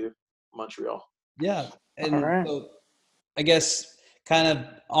trade to Montreal. Yeah. And so I guess kind of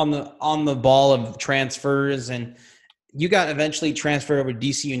on the ball of transfers, and you got eventually transferred over to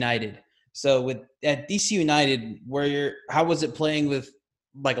DC United. So at DC United, how was it playing with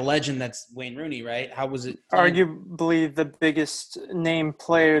like a legend that's Wayne Rooney, right? How was it? Arguably the biggest name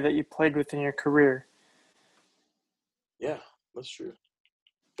player that you played with in your career. Yeah, that's true.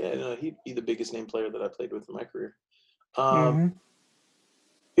 Yeah, no, he'd be the biggest name player that I played with in my career.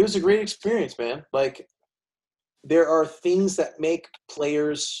 It was a great experience, man. Like, there are things that make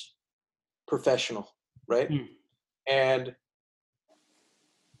players professional, right? And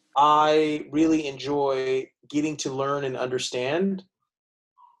I really enjoy getting to learn and understand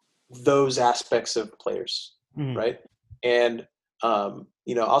those aspects of players, right? And I'll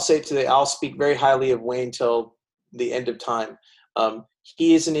speak very highly of Wayne till the end of time.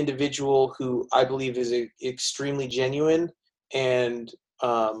 He is an individual who I believe is extremely genuine, and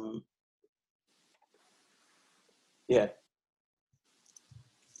yeah.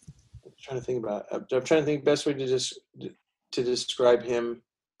 I'm trying to think the best way to describe him,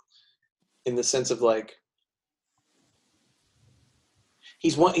 in the sense of like,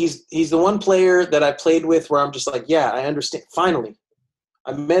 he's the one player that I played with where I'm just like, yeah, I understand. Finally,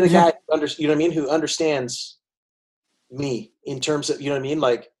 I met a guy who understands me in terms of, you know what I mean?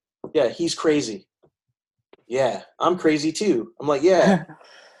 Like, yeah, he's crazy. Yeah, I'm crazy too. I'm like, yeah,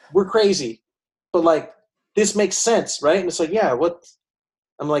 we're crazy, but like, this makes sense, right? And it's like, yeah, what?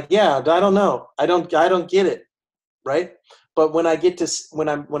 I'm like, yeah, I don't know. I don't get it, right? But when I get to when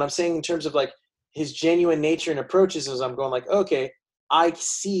I'm saying in terms of like his genuine nature and approaches, is I'm going like, okay, I can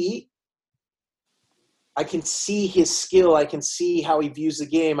see his skill. I can see how he views the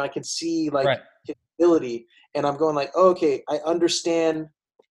game. I can see like his ability, and I'm going like, oh, okay, I understand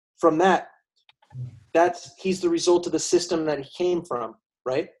from that. He's the result of the system that he came from,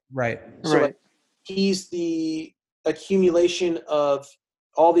 right? Right. So like, he's the accumulation of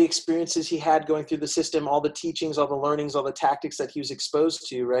all the experiences he had going through the system, all the teachings, all the learnings, all the tactics that he was exposed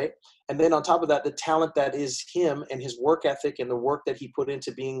to, right? And then on top of that, the talent that is him and his work ethic and the work that he put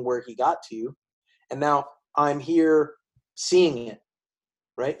into being where he got to. And now I'm here seeing it,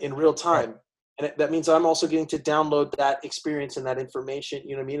 right, in real time. And that means I'm also getting to download that experience and that information,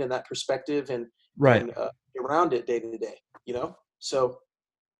 you know what I mean, and that perspective and around it day to day, you know? So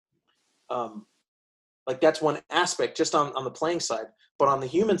like, that's one aspect just on the playing side. But on the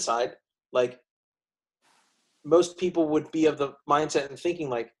human side, like, most people would be of the mindset and thinking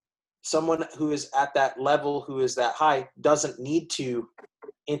like, someone who is at that level, who is that high, doesn't need to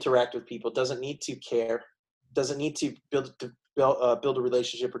interact with people, doesn't need to care, doesn't need to build a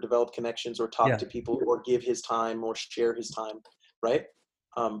relationship or develop connections or talk to people or give his time or share his time, right?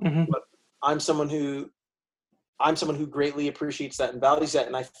 But I'm someone who greatly appreciates that and values that,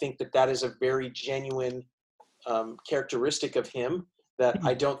 and I think that is a very genuine characteristic of him that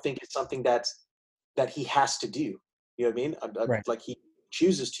I don't think is something that he has to do. You know what I mean? Like, he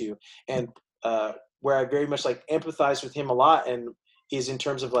chooses to, and where I very much like empathize with him a lot, and is in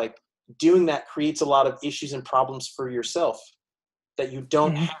terms of like, doing that creates a lot of issues and problems for yourself that you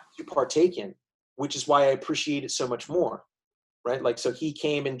don't have to partake in, which is why I appreciate it so much more, right? Like, so he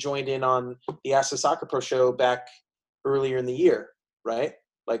came and joined in on the Ask the Soccer Pro show back earlier in the year, right?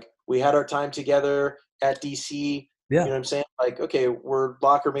 Like, we had our time together at DC. You know what I'm saying? Like, okay, we're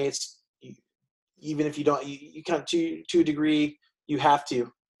locker mates. Even if you don't, you kind of to a degree, you have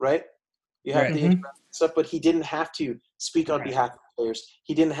to, right? You have to interact with stuff, but he didn't have to speak on behalf of players.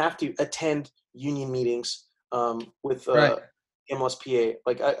 He didn't have to attend union meetings with MLSPA.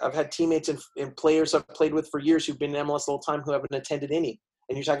 Like, I've had teammates and players I've played with for years who've been in MLS the whole time who haven't attended any.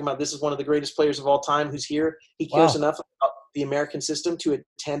 And you're talking about, this is one of the greatest players of all time who's here. He cares enough about the American system to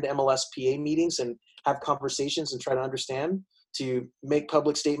attend MLSPA meetings and have conversations and try to understand, to make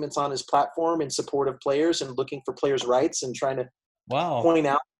public statements on his platform in support of players and looking for players' rights and trying to point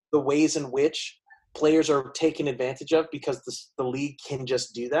out the ways in which players are taken advantage of because the league can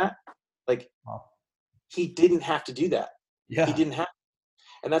just do that. Like, he didn't have to do that. He didn't have to.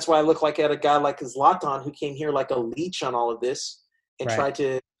 And that's why I look like at a guy like Zlatan, who came here like a leech on all of this and tried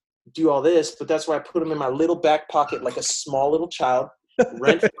to do all this. But that's why I put him in my little back pocket like a small little child,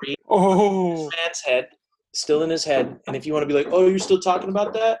 rent-free, man's head, still in his head. And if you want to be like, oh, you're still talking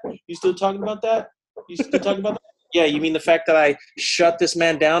about that? You still talking about that? You still talking about that? Yeah, you mean the fact that I shut this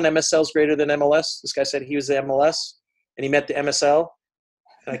man down? MSL's greater than MLS. This guy said he was the MLS, and he met the MSL.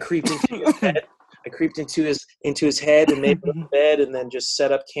 And I creeped into his head. I creeped into his head and made him a bed, and then just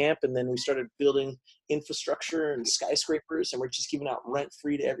set up camp. And then we started building infrastructure and skyscrapers, and we're just giving out rent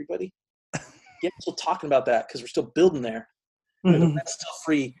free to everybody. Yeah, we're still talking about that because we're still building there. And the rent's still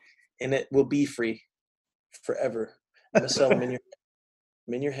free, and it will be free forever. MSL, I'm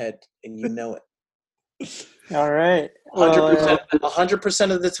in your head, and you know it. All right.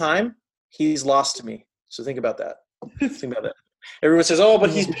 100% of the time, he's lost to me. So think about that. Think about that. Everyone says, "Oh, but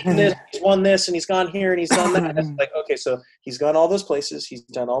he's beaten this, he's won this, and he's gone here, and he's done that." It's like, okay, so he's gone all those places, he's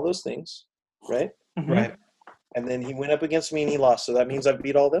done all those things, right? Right. And then he went up against me and he lost. So that means I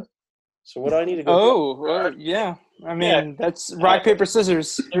beat all of them. So what do I need to go? Oh, well, yeah. I mean, that's rock, paper,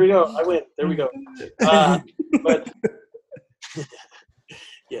 scissors. There we go. I win. There we go. But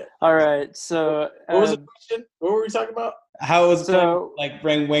yeah. All right. So what was the question? What were we talking about? How it was like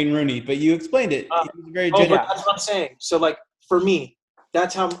bring Wayne Rooney, but you explained it. It was very genuine. But that's what I'm saying. So like for me,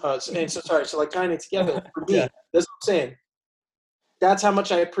 that's how. And so sorry. So like kind of together for me. That's what I'm saying. That's how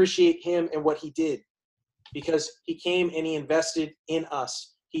much I appreciate him and what he did, because he came and he invested in us.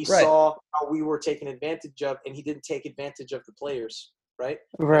 He saw how we were taken advantage of, and he didn't take advantage of the players. Right.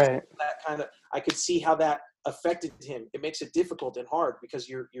 Right. That kind of, I could see how that affected him. It makes it difficult and hard because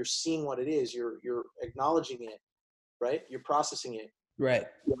you're seeing what it is. You're acknowledging it. Right. You're processing it. Right.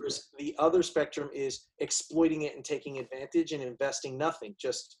 Whereas the other spectrum is exploiting it and taking advantage and investing nothing,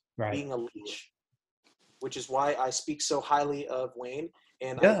 just being a leech, which is why I speak so highly of Wayne.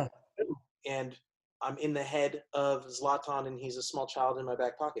 And I'm in the head of Zlatan, and he's a small child in my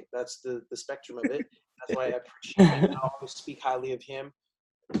back pocket. That's the spectrum of it. That's why I appreciate him, and I'll always speak highly of him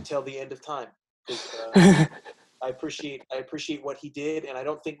until the end of time. I appreciate what he did, and I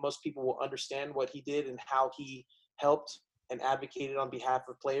don't think most people will understand what he did and how he helped and advocated on behalf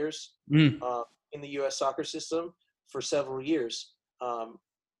of players in the U.S. soccer system for several years.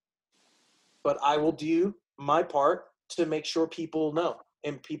 But I will do my part to make sure people know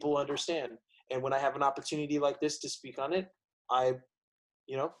and people understand. And when I have an opportunity like this to speak on it, I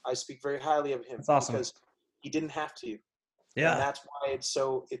speak very highly of him. That's awesome. Because he didn't have to. Yeah. And that's why it's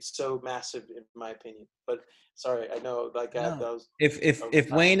so massive in my opinion. But sorry, I know that was.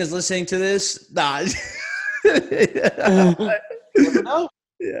 If Wayne is listening to this, nah. Never know.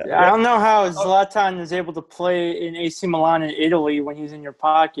 Yeah, I don't know how Zlatan is able to play in AC Milan in Italy when he's in your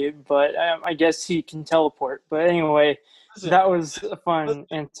pocket, but I guess he can teleport. But anyway, that was a fun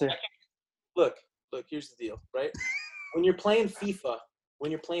answer. Look, here's the deal, right? When you're playing FIFA,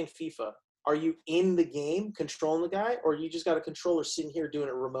 are you in the game controlling the guy, or you just got a controller sitting here doing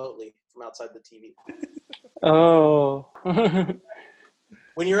it remotely from outside the TV? Oh.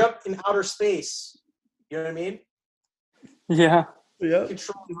 When you're up in outer space, you know what I mean? Yeah. Yeah.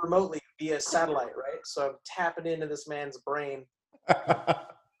 Controlling remotely via satellite, right? So I'm tapping into this man's brain. That's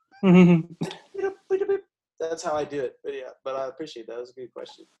how I do it. But I appreciate that. That was a good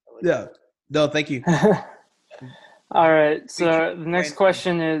question. That. No, thank you. All right. So the next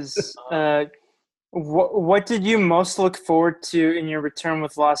question is, what did you most look forward to in your return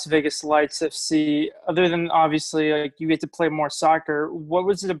with Las Vegas Lights FC? Other than obviously, like, you get to play more soccer, what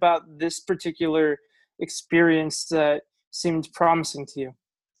was it about this particular experience that seemed promising to you?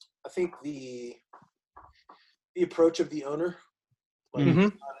 I think the approach of the owner. Like,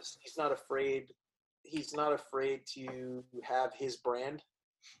 he's not afraid. He's not afraid to have his brand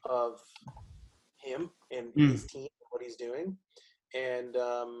of him and his team and what he's doing. And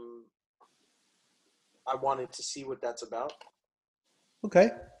I wanted to see what that's about.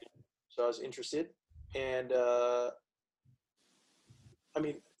 Okay. So I was interested. And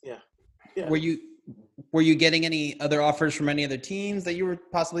yeah. Were you getting any other offers from any other teams that you were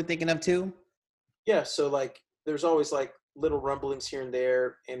possibly thinking of too? Yeah. So like, there's always like little rumblings here and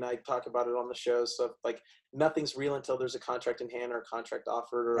there, and I talk about it on the show. So like, nothing's real until there's a contract in hand or a contract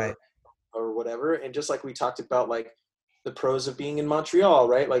offered or whatever. And just like we talked about, like the pros of being in Montreal,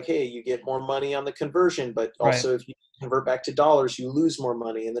 right? Like, hey, you get more money on the conversion, but also if you convert back to dollars, you lose more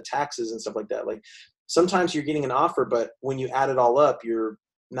money and the taxes and stuff like that. Like sometimes you're getting an offer, but when you add it all up, you're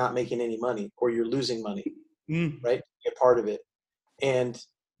not making any money or you're losing money, right? You're part of it. And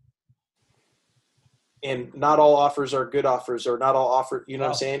not all offers are good offers, or not all offers, you know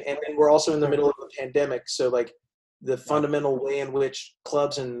what I'm saying? And we're also in the middle of a pandemic. So like the fundamental way in which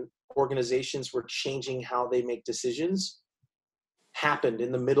clubs and organizations were changing how they make decisions happened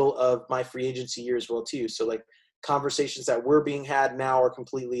in the middle of my free agency year as well too. So like conversations that were being had now are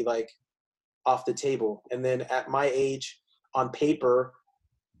completely like off the table. And then at my age on paper,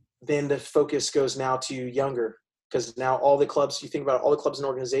 then the focus goes now to younger, because now all the clubs, you think about it, all the clubs and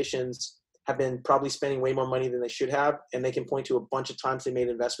organizations have been probably spending way more money than they should have. And they can point to a bunch of times they made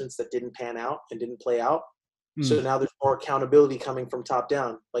investments that didn't pan out and didn't play out. So now there's more accountability coming from top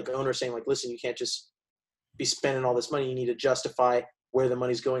down, like owners saying like, listen, you can't just be spending all this money. You need to justify where the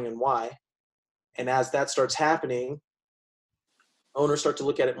money's going and why. And as that starts happening, owners start to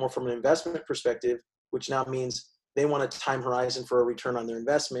look at it more from an investment perspective, which now means they want a time horizon for a return on their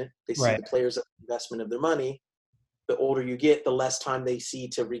investment. They see the players as an investment of their money. The older you get, the less time they see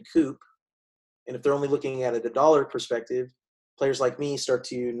to recoup. And if they're only looking at it a dollar perspective, players like me start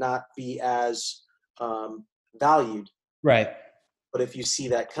to not be as valued. Right. But if you see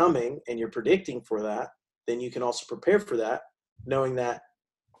that coming and you're predicting for that, then you can also prepare for that, knowing that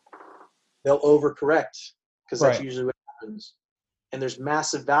they'll overcorrect, because that's usually what happens. And there's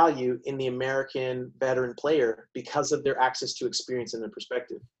massive value in the American veteran player because of their access to experience and their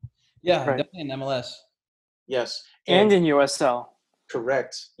perspective. Yeah, definitely in MLS. Yes. And in USL.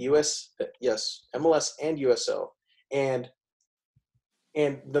 Correct. Yes, MLS and USL. And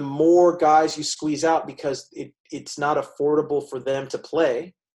the more guys you squeeze out, because it's not affordable for them to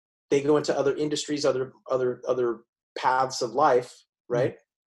play, they go into other industries, other paths of life, right?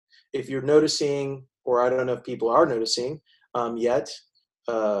 Mm-hmm. If you're noticing, or I don't know if people are noticing yet,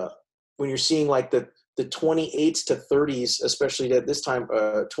 when you're seeing like the 28s to 30s, especially at this time,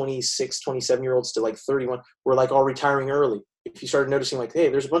 26, 27-year-olds to like 31, were like all retiring early. If you started noticing like, hey,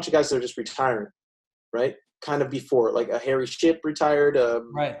 there's a bunch of guys that are just retiring, right? Kind of before, like a Harry Shipp retired.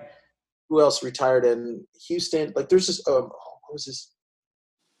 Right. Who else retired in Houston? Like there's this, what was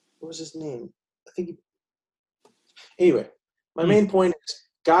his name? I think anyway, my main point is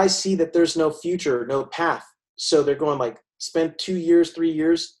guys see that there's no future, no path. So they're going like, spend 2 years, 3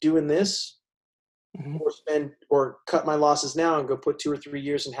 years doing this, or cut my losses now and go put 2 or 3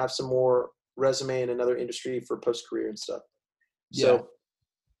 years and have some more resume in another industry for post-career and stuff. Yeah. So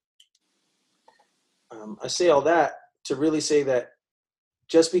I say all that to really say that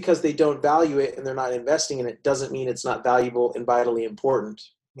just because they don't value it and they're not investing in it doesn't mean it's not valuable and vitally important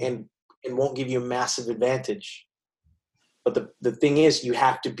and won't give you a massive advantage. But the thing is, you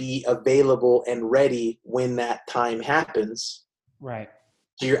have to be available and ready when that time happens. Right.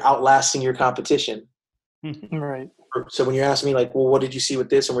 So you're outlasting your competition. Right. So when you ask me like, well, what did you see with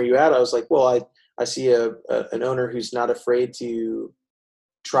this and where you at? I was like, well, I see an owner who's not afraid to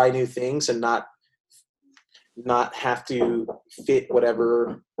try new things and not have to fit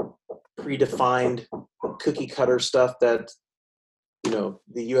whatever predefined cookie cutter stuff that,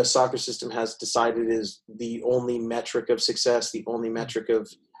 the U.S. soccer system has decided is the only metric of success, the only metric of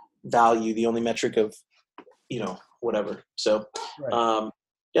value, the only metric of, whatever. So,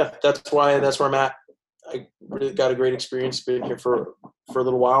 that's where I'm at. I really got a great experience, been here for a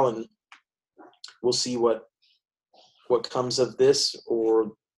little while, and we'll see what comes of this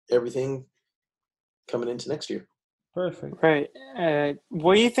or everything coming into next year. Perfect. Right.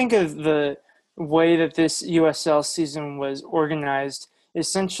 What do you think of the way that this USL season was organized?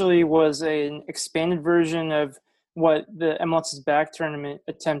 Essentially was an expanded version of what the MLS's back tournament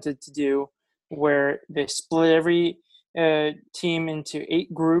attempted to do, where they split every team into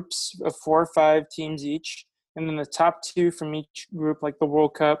 8 groups of 4 or 5 teams each, and then the top 2 from each group, like the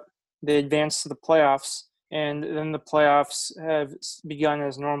World Cup, they advance to the playoffs, and then the playoffs have begun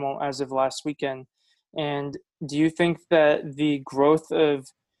as normal as of last weekend. And do you think that the growth of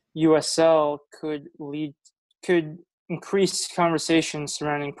USL could increase conversations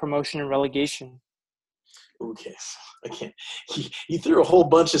surrounding promotion and relegation? Okay, I can't. You threw a whole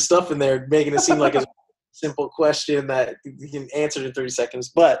bunch of stuff in there, making it seem like a simple question that you can answer in 30 seconds.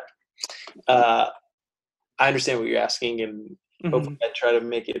 But I understand what you're asking, and hopefully I try to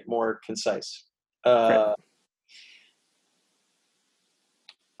make it more concise. I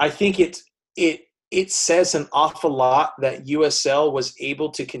think it says an awful lot that USL was able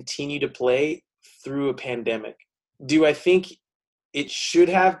to continue to play through a pandemic. Do I think it should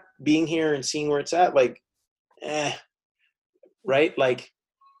have, being here and seeing where it's at? Like, right? Like,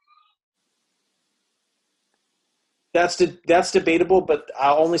 that's debatable, but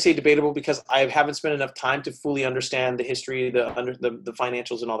I'll only say debatable because I haven't spent enough time to fully understand the history, the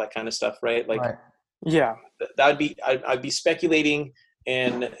financials and all that kind of stuff, right? Like, yeah, I'd be speculating,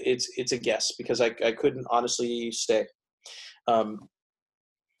 and it's a guess because I couldn't honestly say. But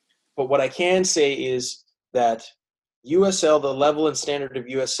what I can say is that USL, the level and standard of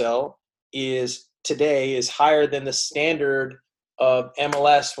USL today is higher than the standard of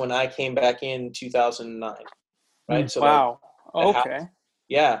MLS when I came back in 2009. Right. So wow. Okay.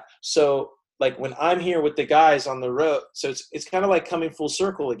 Yeah. So like when I'm here with the guys on the road, so it's kind of like coming full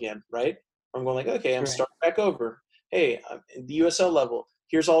circle again, right? I'm going like, okay, I'm starting back over. Hey, I'm in the USL level.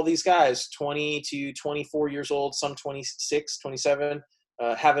 Here's all these guys, 20 to 24 years old, some 26, 27,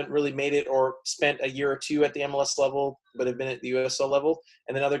 haven't really made it or spent a year or 2 at the MLS level, but have been at the USL level.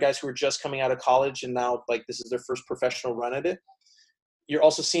 And then other guys who are just coming out of college and now like this is their first professional run at it. You're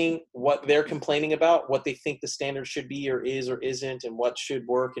also seeing what they're complaining about, what they think the standard should be or is or isn't, and what should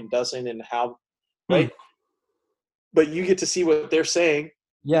work and doesn't and how, right? But you get to see what they're saying.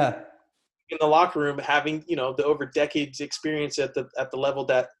 Yeah. In the locker room, having, the over decades experience at the level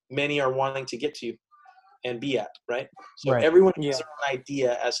that many are wanting to get to. and be at, right? So Right. everyone has their own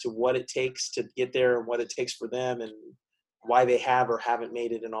idea as to what it takes to get there and what it takes for them and why they have or haven't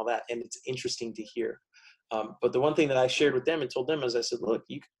made it and all that. And it's interesting to hear. But the one thing that I shared with them and told them is I said, look,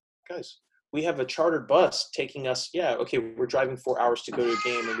 you guys, we have a chartered bus taking us. Yeah, okay, we're driving 4 hours to go to a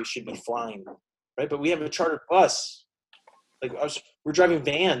game and we should be flying, right? But we have a chartered bus. Like we're driving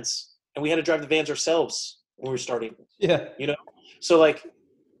vans, and we had to drive the vans ourselves when we were starting. Yeah. You know, so like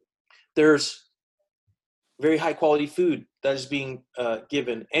there's very high quality food that is being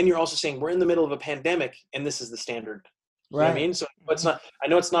given, and you're also saying we're in the middle of a pandemic, and this is the standard. You know what I mean? So it's not. I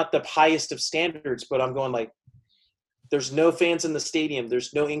know it's not the highest of standards, but I'm going like, there's no fans in the stadium.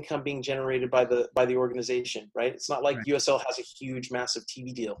 There's no income being generated by the organization, right? It's not like USL has a huge, massive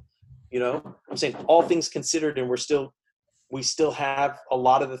TV deal. You know, I'm saying all things considered, and we still have a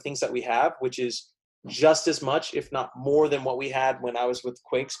lot of the things that we have, which is just as much, if not more, than what we had when I was with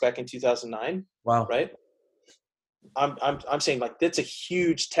Quakes back in 2009. Wow. Right. I'm saying like that's a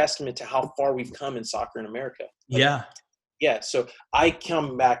huge testament to how far we've come in soccer in America. Like, yeah. So I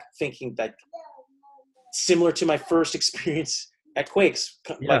come back thinking that similar to my first experience at Quakes,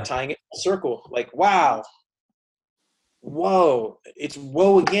 like tying it full circle, like, wow, whoa, it's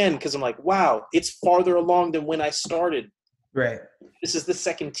whoa again. Cause I'm like, wow, it's farther along than when I started. Right. This is the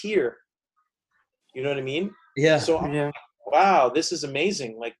second tier. You know what I mean? Yeah. So wow, this is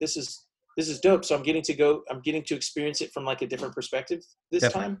amazing. Like this is dope. So I'm getting to experience it from like a different perspective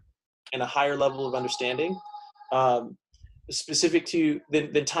this time and a higher level of understanding. Specific to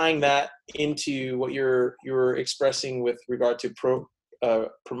then tying that into what you're expressing with regard to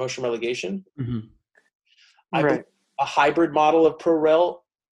promotion relegation. Mm-hmm. I believe a hybrid model of pro rel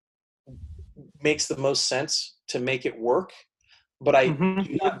makes the most sense to make it work, but I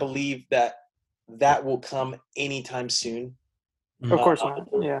do not believe that will come anytime soon. Of course not.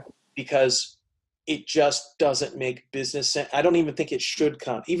 Yeah. Because it just doesn't make business sense. I don't even think it should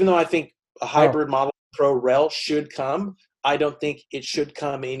come. Even though I think a hybrid model pro rel should come, I don't think it should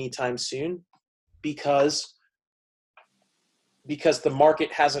come anytime soon because the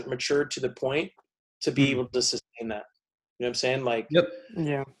market hasn't matured to the point to be able to sustain that. You know what I'm saying? Like,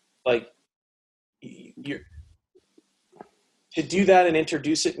 like you're to do that and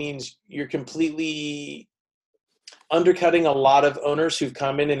introduce it means you're completely undercutting a lot of owners who've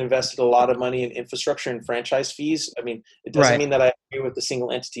come in and invested a lot of money in infrastructure and franchise fees. I mean, it doesn't mean that I agree with the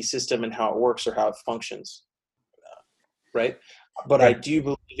single entity system and how it works or how it functions. Right. But I do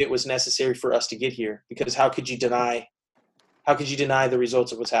believe it was necessary for us to get here because how could you deny the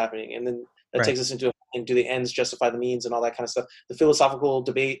results of what's happening? And then that takes us into do the ends justify the means and all that kind of stuff. The philosophical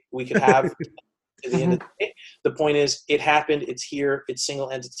debate we could have at the end of the day. The point is it happened. It's here. It's single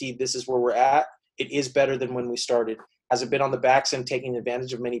entity. This is where we're at. It is better than when we started. Has it been on the backs and taking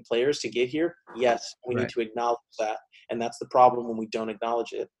advantage of many players to get here? Yes, we need to acknowledge that. And that's the problem when we don't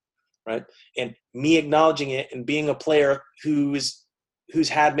acknowledge it, right? And me acknowledging it and being a player who's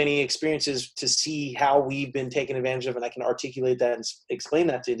had many experiences to see how we've been taken advantage of, and I can articulate that and explain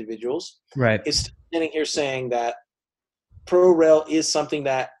that to individuals, is standing here saying that pro rel is something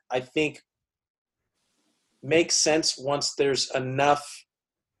that I think makes sense once there's enough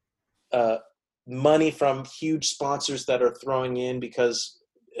money from huge sponsors that are throwing in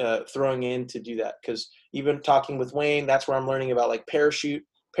to do that. Because even talking with Wayne, that's where I'm learning about like parachute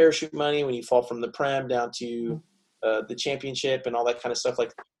money when you fall from the Prem down to the championship and all that kind of stuff.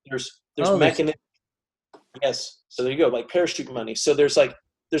 Like there's mechanisms. Yes. So there you go. Like parachute money. So there's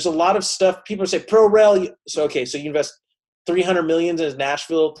a lot of stuff. People say pro rel. So you invest $300 million in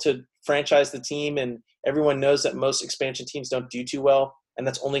Nashville to franchise the team, and everyone knows that most expansion teams don't do too well. And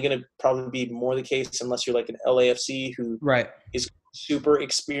that's only going to probably be more the case unless you're like an LAFC who is super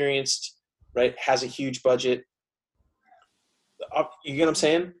experienced, right? Has a huge budget. You get what I'm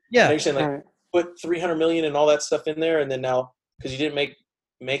saying? Yeah. You're saying like put $300 million and all that stuff in there, and then now because you didn't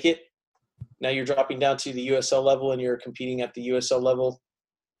make it, now you're dropping down to the USL level and you're competing at the USL level.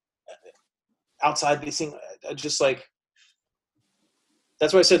 Outside these things, just like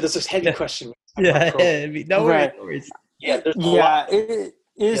that's why I said this is a heavy question. No worries. It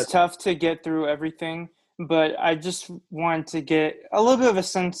is tough to get through everything, but I just want to get a little bit of a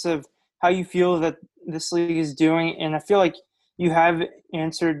sense of how you feel that this league is doing, and I feel like you have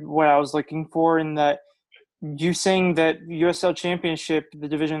answered what I was looking for in that you saying that USL Championship, the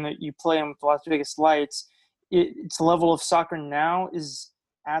division that you play in with Las Vegas Lights, its level of soccer now is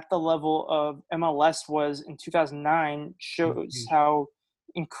at the level of MLS was in 2009, shows how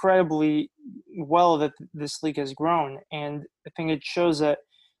incredibly well that this league has grown. And I think it shows that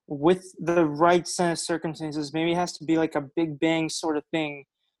with the right set of circumstances, maybe it has to be like a big bang sort of thing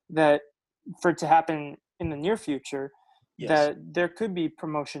that for it to happen in the near future, Yes. that there could be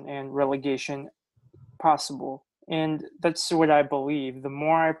promotion and relegation possible. And that's what I believe. The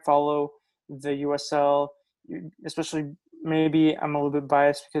more I follow the USL, especially maybe I'm a little bit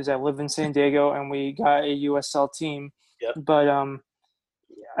biased because I live in San Diego and we got a USL team. Yep. But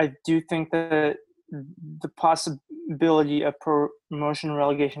I do think that the possibility of promotion and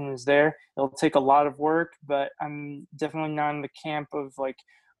relegation is there. It'll take a lot of work, but I'm definitely not in the camp of like,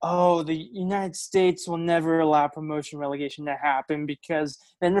 oh, the United States will never allow promotion relegation to happen because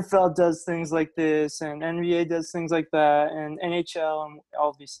the NFL does things like this and NBA does things like that and NHL and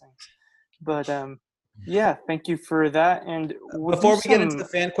all these things. But yeah, thank you for that. And before we get into the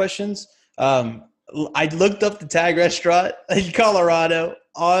fan questions, I looked up the Tag restaurant in Colorado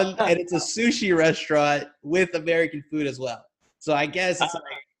and it's a sushi restaurant with American food as well. So I guess it's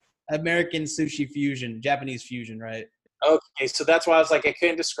like American sushi fusion, Japanese fusion, right? Okay, so that's why I was like, I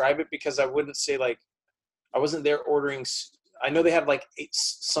couldn't describe it because I wouldn't say like, I wasn't there ordering. I know they have like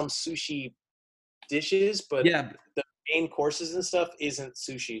some sushi dishes, but yeah, the main courses and stuff isn't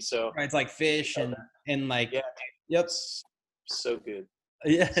sushi. So right, it's like fish and like yep, so good.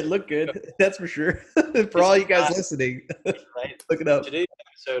 Yeah, it looked good. That's for sure. For all you guys listening, right? Look it up. Today's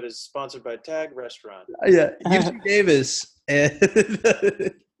episode is sponsored by Tag Restaurant. Yeah, UC Davis.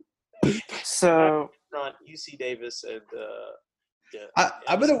 So UC Davis and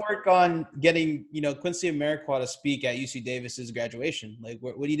I'm gonna work on getting Quincy Amarikwa to speak at UC Davis's graduation. Like,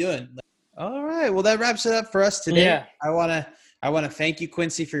 what are you doing? All right. Well, that wraps it up for us today. Yeah. I wanna thank you,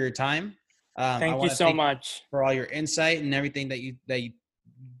 Quincy, for your time. Thank you so much for all your insight and everything that you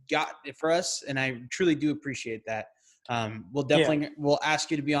got for us, and I truly do appreciate that. We'll definitely we'll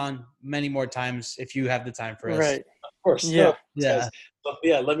ask you to be on many more times if you have the time for us. Right. Of course. Yeah. Yeah.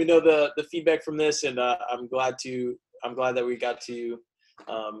 Let me know the feedback from this, and I'm glad that we got to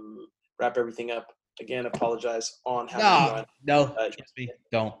wrap everything up. Again, apologize on how no, trust me.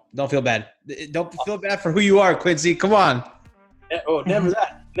 Don't feel bad. Don't feel bad for who you are, Quincy. Come on. Oh, never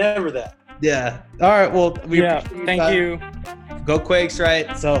that. Yeah. All right. Well, thank you. Go Quakes,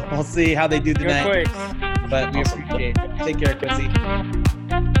 right? So we'll see how they do tonight. Go Quakes. But we appreciate it. Take care, Quincy.